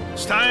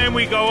 It's time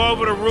we go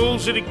over the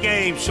rules of the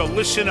game, so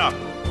listen up.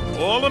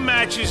 All the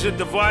matches are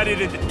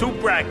divided into 2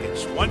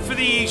 brackets, one for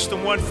the East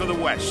and one for the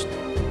West.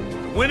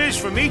 The winners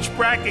from each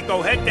bracket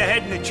go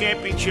head-to-head in the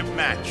championship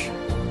match.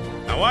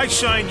 Now, I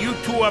signed you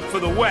 2 up for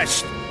the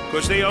West,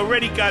 because they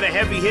already got a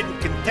heavy-hitting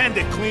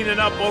contender cleaning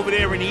up over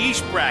there in the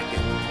East bracket.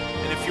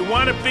 And if you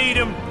want to beat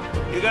them,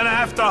 you're gonna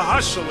have to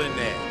hustle in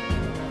there.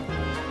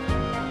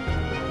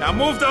 Now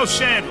move those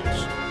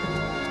sandals.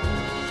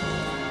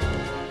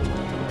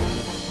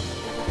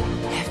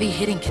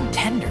 Heavy-hitting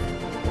contender.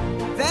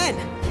 Ven,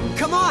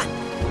 come on!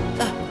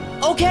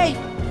 Okay.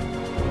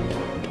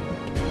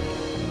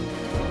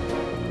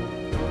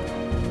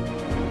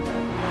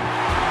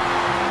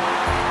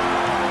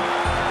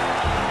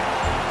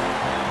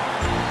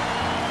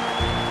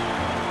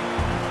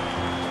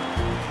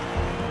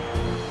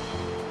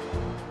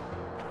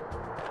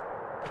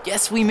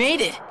 Guess we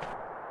made it.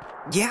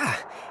 Yeah,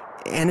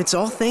 and it's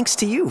all thanks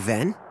to you,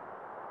 Ven.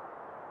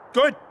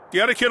 Good. The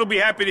other kid will be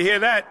happy to hear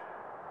that.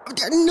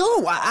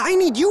 No, I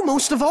need you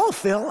most of all,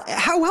 Phil.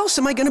 How else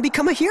am I going to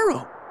become a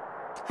hero?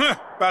 Huh,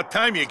 about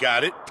time you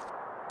got it.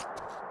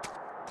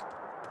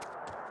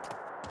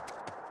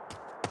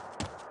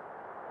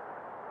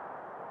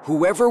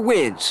 Whoever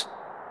wins,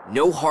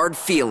 no hard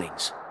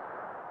feelings.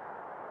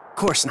 Of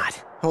course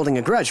not. Holding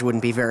a grudge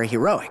wouldn't be very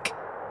heroic.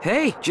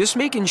 Hey, just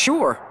making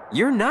sure.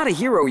 You're not a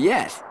hero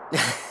yet.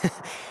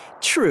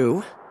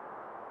 True.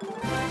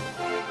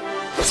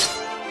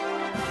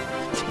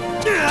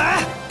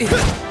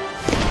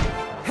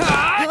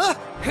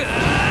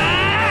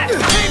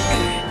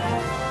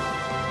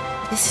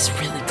 This is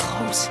really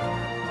close.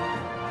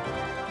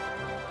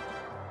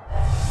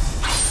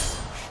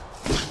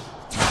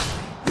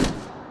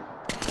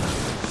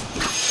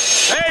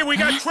 Hey, we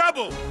got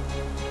trouble!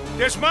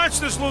 There's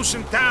monsters loose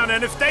in town,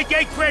 and if they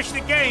gatecrash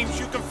the games,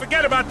 you can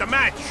forget about the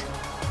match.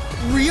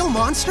 Real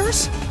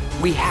monsters?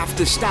 We have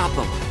to stop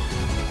them.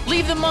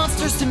 Leave the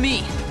monsters to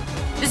me.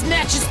 This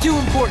match is too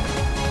important.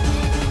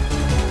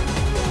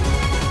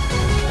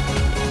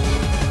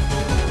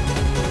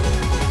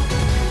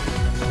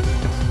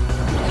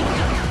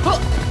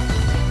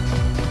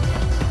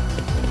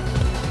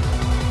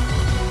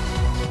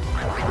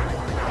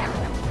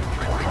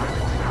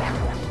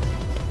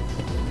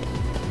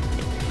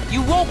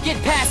 You won't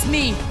get past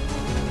me!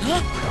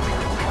 Huh?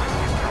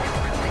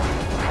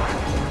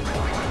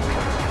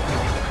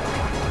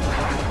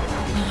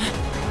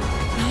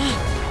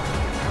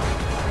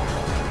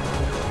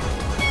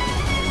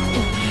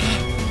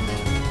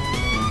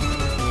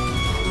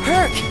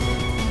 Herc!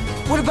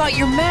 What about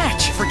your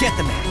match? Forget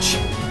the match.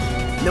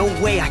 No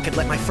way I could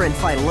let my friend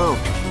fight alone,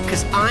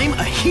 because I'm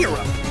a hero.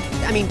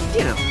 I mean,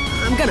 you know,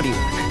 I'm gonna be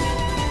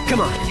one.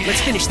 Come on,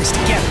 let's finish this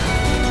together.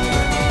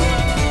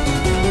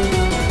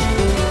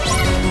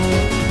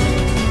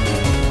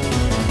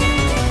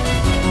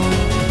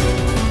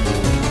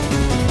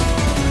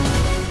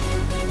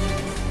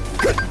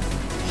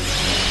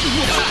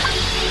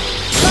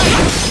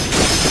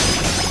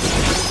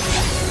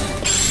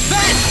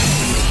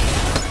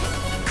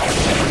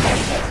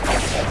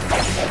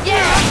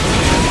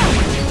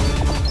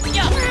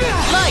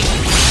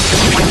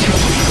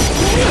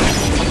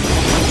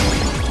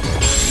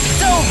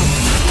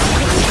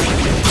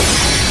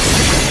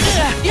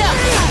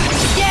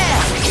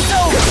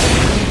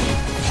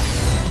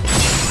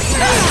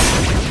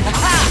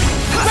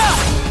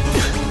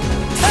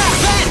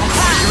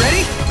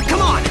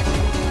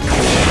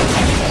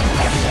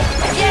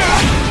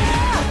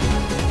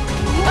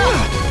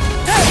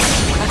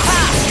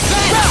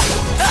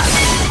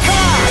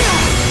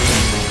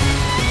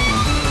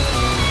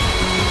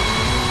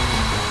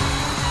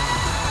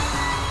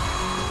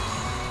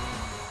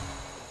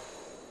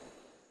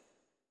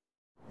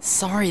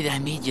 sorry that I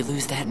made you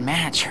lose that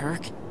match,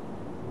 Herc.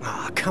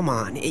 Aw, come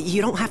on.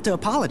 You don't have to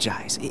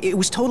apologize. It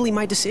was totally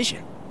my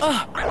decision.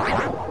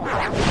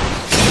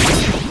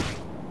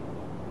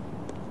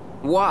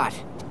 What?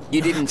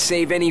 You didn't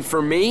save any for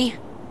me?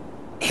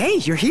 Hey,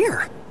 you're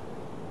here.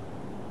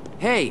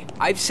 Hey,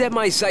 I've set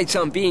my sights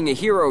on being a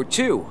hero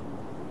too.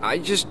 I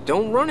just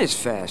don't run as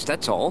fast,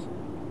 that's all.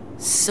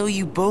 So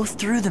you both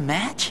threw the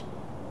match?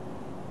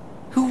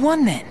 Who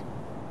won then?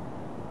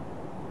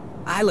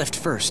 I left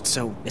first,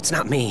 so it's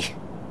not me.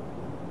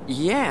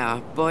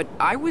 Yeah, but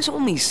I was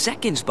only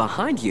seconds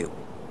behind you.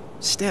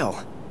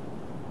 Still.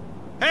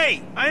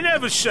 Hey, I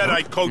never said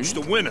I'd coach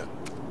the winner.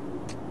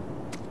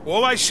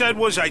 All I said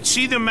was I'd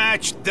see the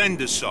match, then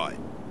decide.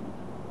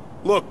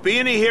 Look,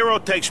 being a hero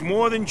takes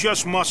more than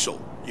just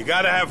muscle. You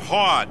gotta have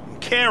heart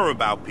and care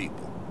about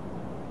people.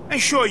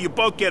 And sure, you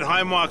both get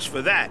high marks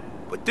for that,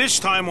 but this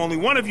time only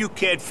one of you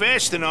cared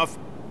fast enough,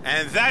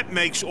 and that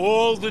makes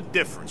all the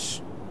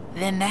difference.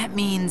 Then that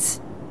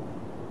means...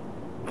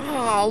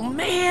 Oh,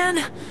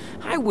 man!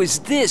 I was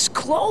this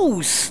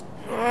close!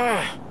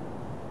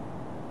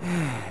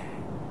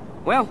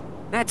 Well,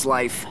 that's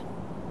life.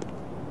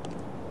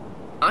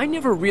 I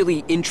never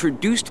really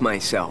introduced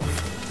myself.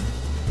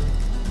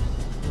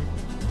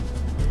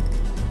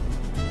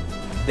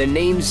 The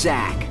name's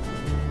Zack.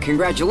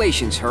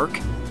 Congratulations, Herc.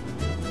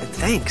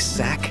 Thanks,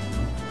 Zack.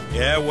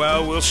 Yeah,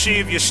 well, we'll see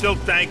if you're still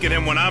thanking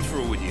him when I'm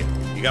through with you.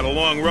 You got a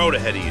long road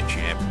ahead of you,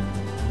 champ.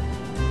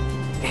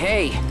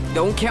 Hey,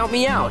 don't count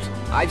me out.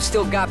 I've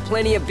still got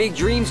plenty of big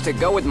dreams to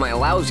go with my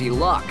lousy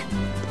luck.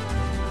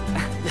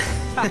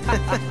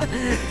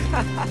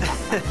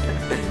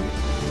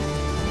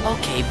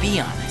 Okay, be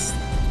honest.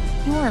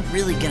 You weren't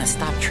really gonna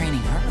stop training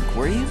Herc,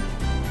 were you?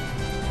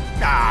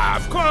 Nah,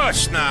 of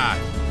course not.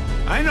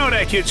 I know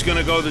that kid's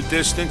gonna go the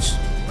distance,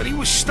 but he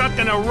was stuck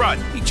in a rut.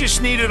 He just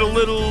needed a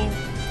little...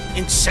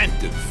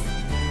 incentive.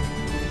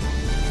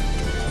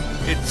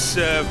 It's,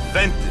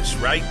 Ventus,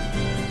 right?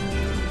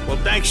 Well,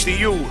 thanks to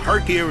you,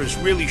 Herc here is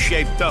really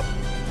shaped up.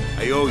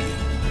 I owe you.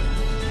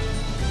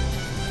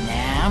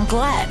 Nah, I'm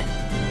glad.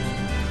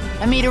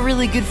 I made a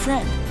really good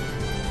friend.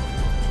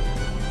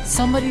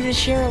 Somebody to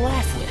share a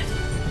laugh with.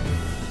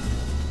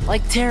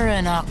 Like Terra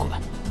and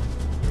Aqua.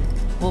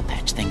 We'll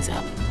patch things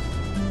up.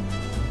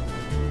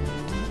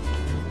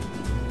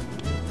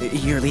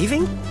 You're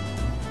leaving?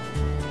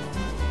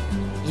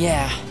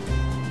 Yeah.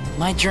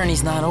 My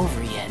journey's not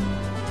over yet.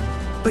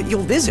 But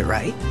you'll visit,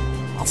 right?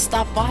 I'll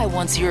stop by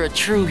once you're a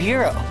true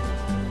hero.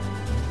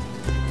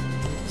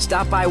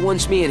 Stop by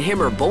once me and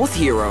him are both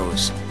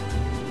heroes.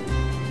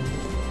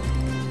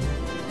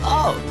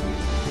 Oh,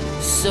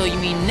 so you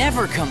mean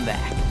never come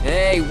back?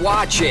 Hey,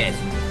 watch it!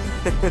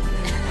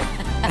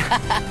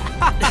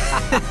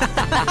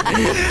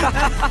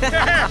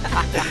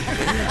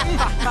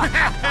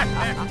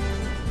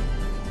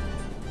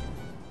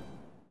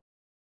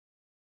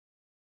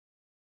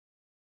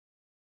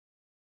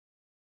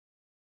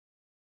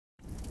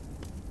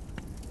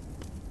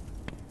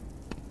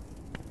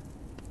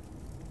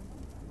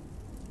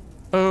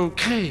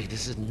 Okay,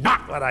 this is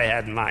not what I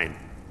had in mind.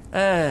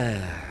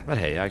 But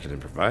hey, I can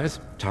improvise.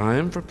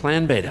 Time for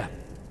Plan Beta.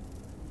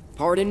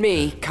 Pardon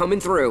me, coming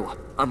through.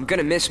 I'm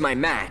gonna miss my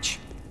match.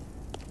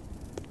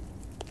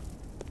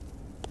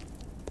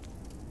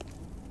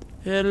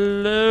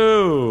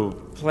 Hello,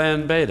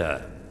 Plan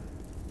Beta.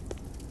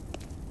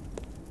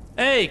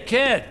 Hey,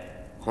 kid!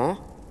 Huh?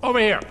 Over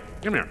here.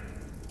 Come here.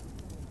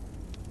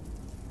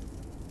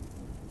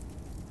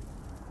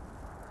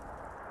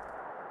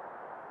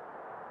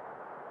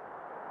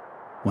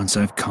 Once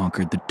I've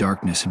conquered the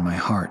darkness in my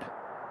heart,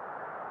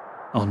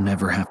 I'll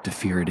never have to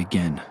fear it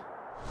again.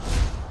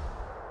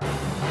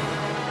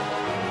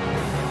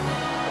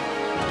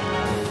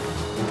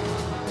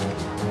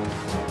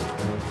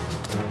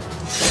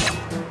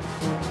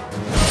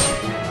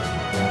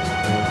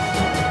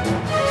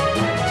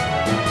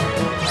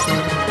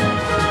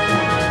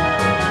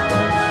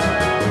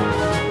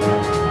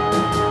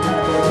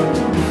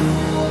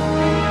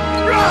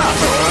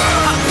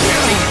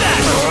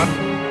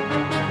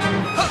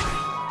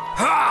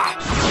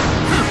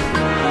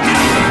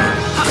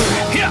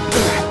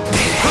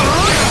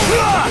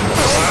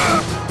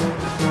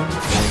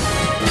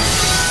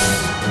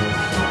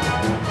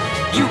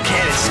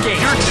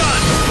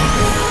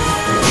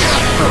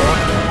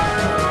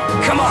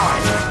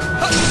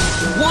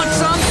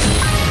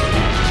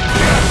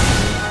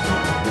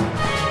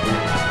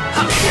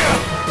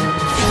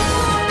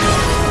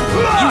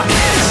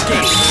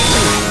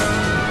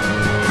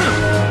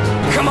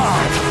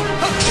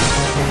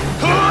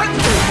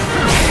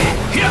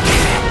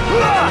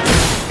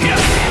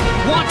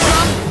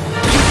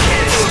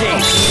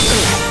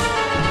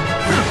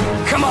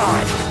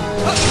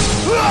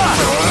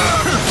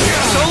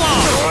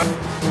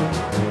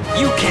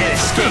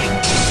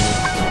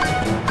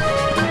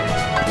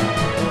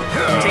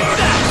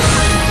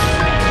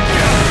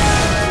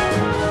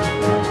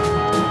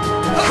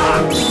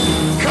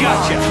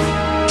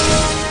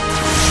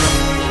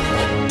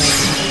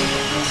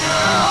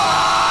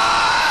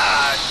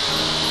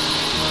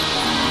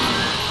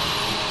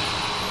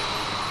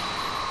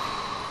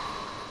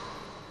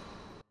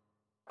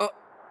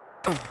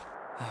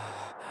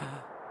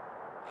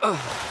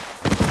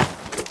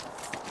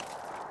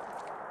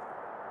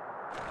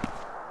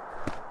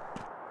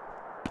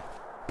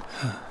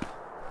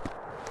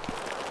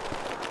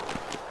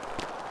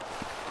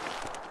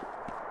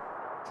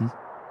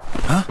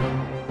 Huh?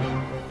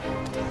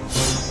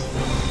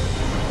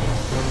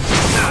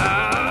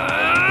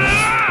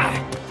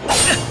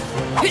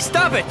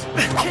 Stop it!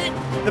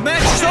 The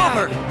match is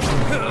over!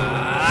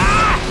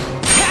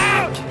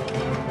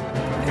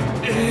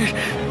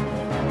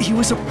 He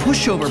was a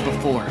pushover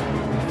before.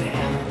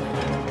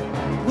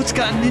 What's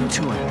gotten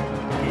into him?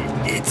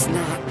 It's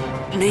not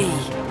me.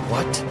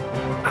 What?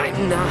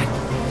 I'm not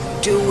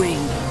doing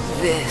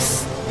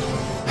this.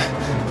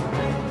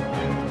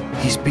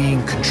 He's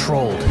being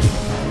controlled.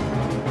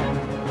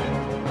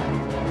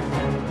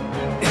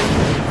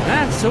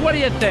 So what do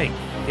you think?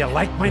 You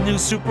like my new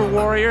super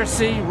warrior?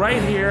 See,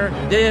 right here,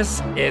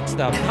 it's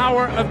the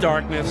power of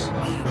darkness.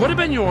 Could have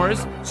been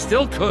yours,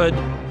 still could,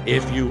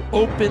 if you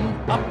open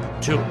up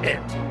to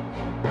it.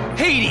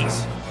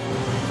 Hades!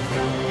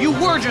 You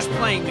were just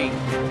playing me.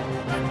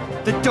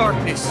 The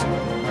darkness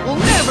will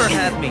never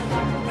have me.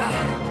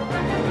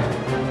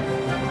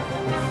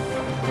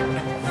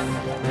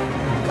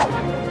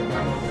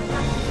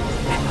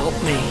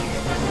 Help me.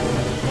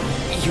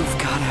 You've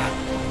gotta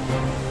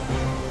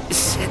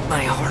set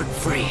my heart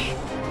free.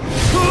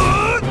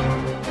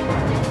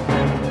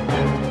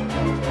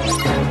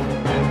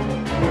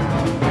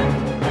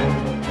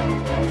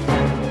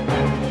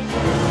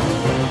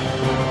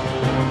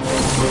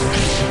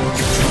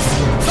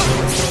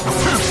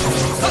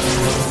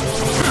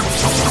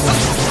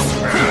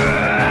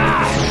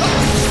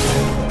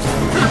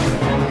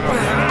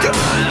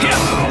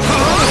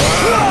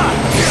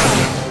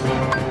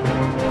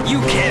 You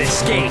can't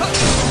escape.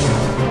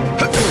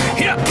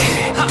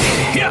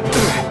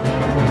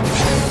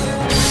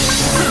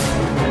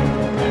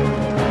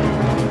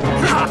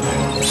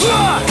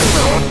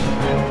 Come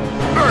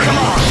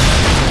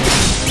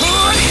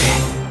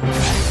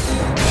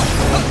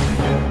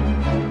on.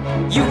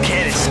 You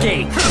can't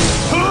escape.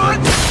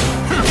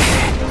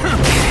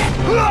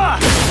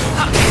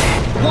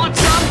 Want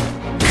some?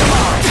 Come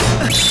on.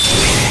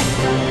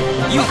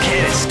 You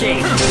can't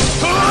escape.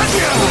 Want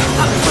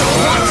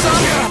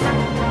some?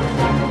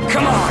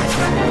 Come on.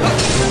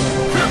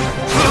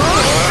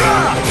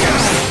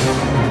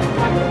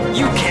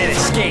 You can't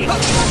escape.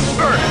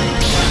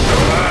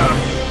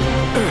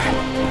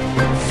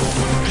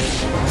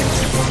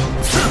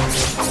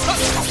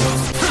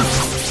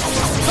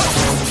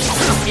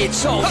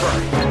 It's over.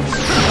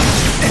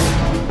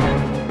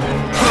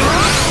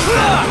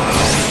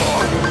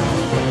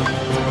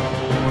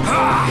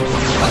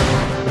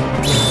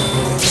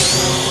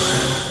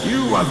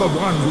 You are the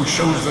one who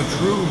shows the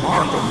true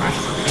mark of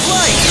mastery.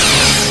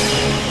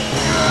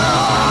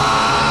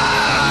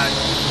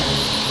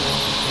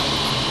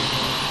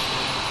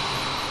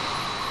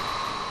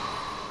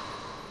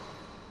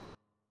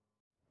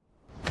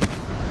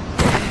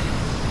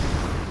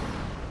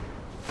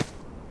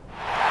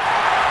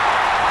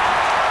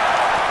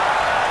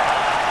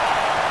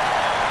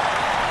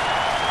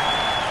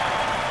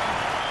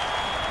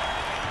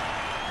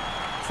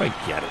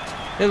 Forget it.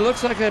 It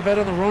looks like I bet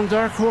on the wrong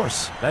dark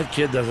horse. That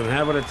kid doesn't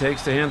have what it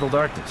takes to handle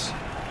darkness.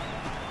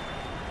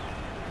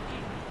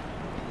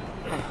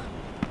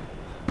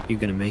 You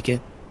gonna make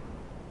it?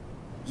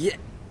 Yeah.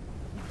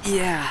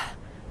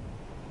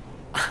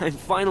 I'm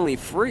finally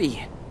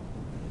free.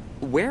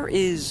 Where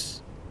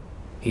is...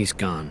 He's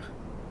gone.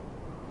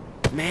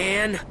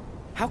 Man,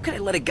 how can I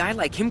let a guy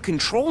like him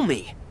control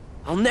me?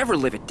 I'll never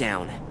live it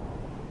down.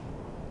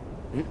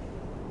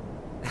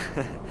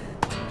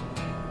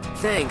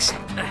 Thanks.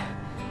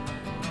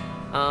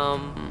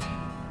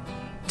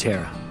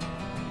 Terra.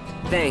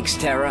 Thanks,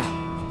 Terra.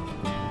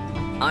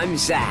 I'm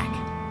Zack.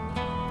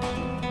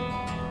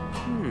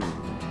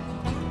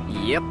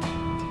 Yep.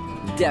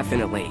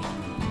 Definitely.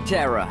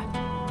 Terra,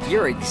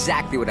 you're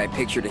exactly what I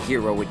pictured a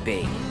hero would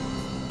be.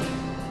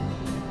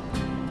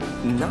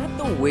 Not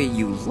the way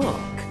you look.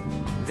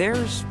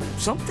 There's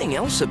something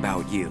else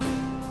about you.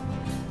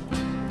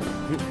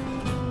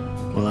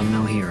 Well, I'm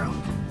no hero.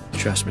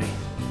 Trust me.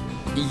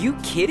 You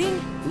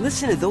kidding?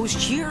 Listen to those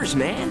cheers,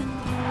 man.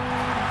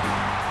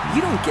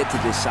 You don't get to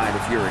decide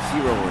if you're a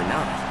hero or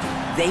not.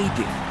 They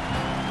do.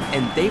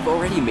 And they've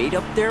already made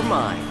up their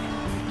mind.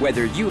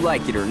 Whether you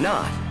like it or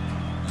not,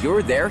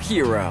 you're their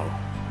hero.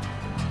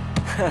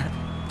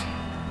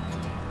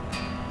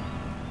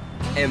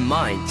 And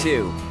mine,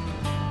 too.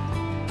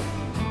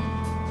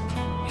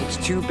 It's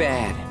too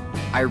bad.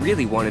 I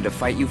really wanted to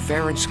fight you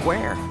fair and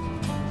square.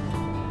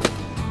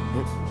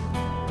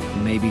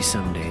 Maybe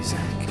someday,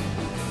 Zack.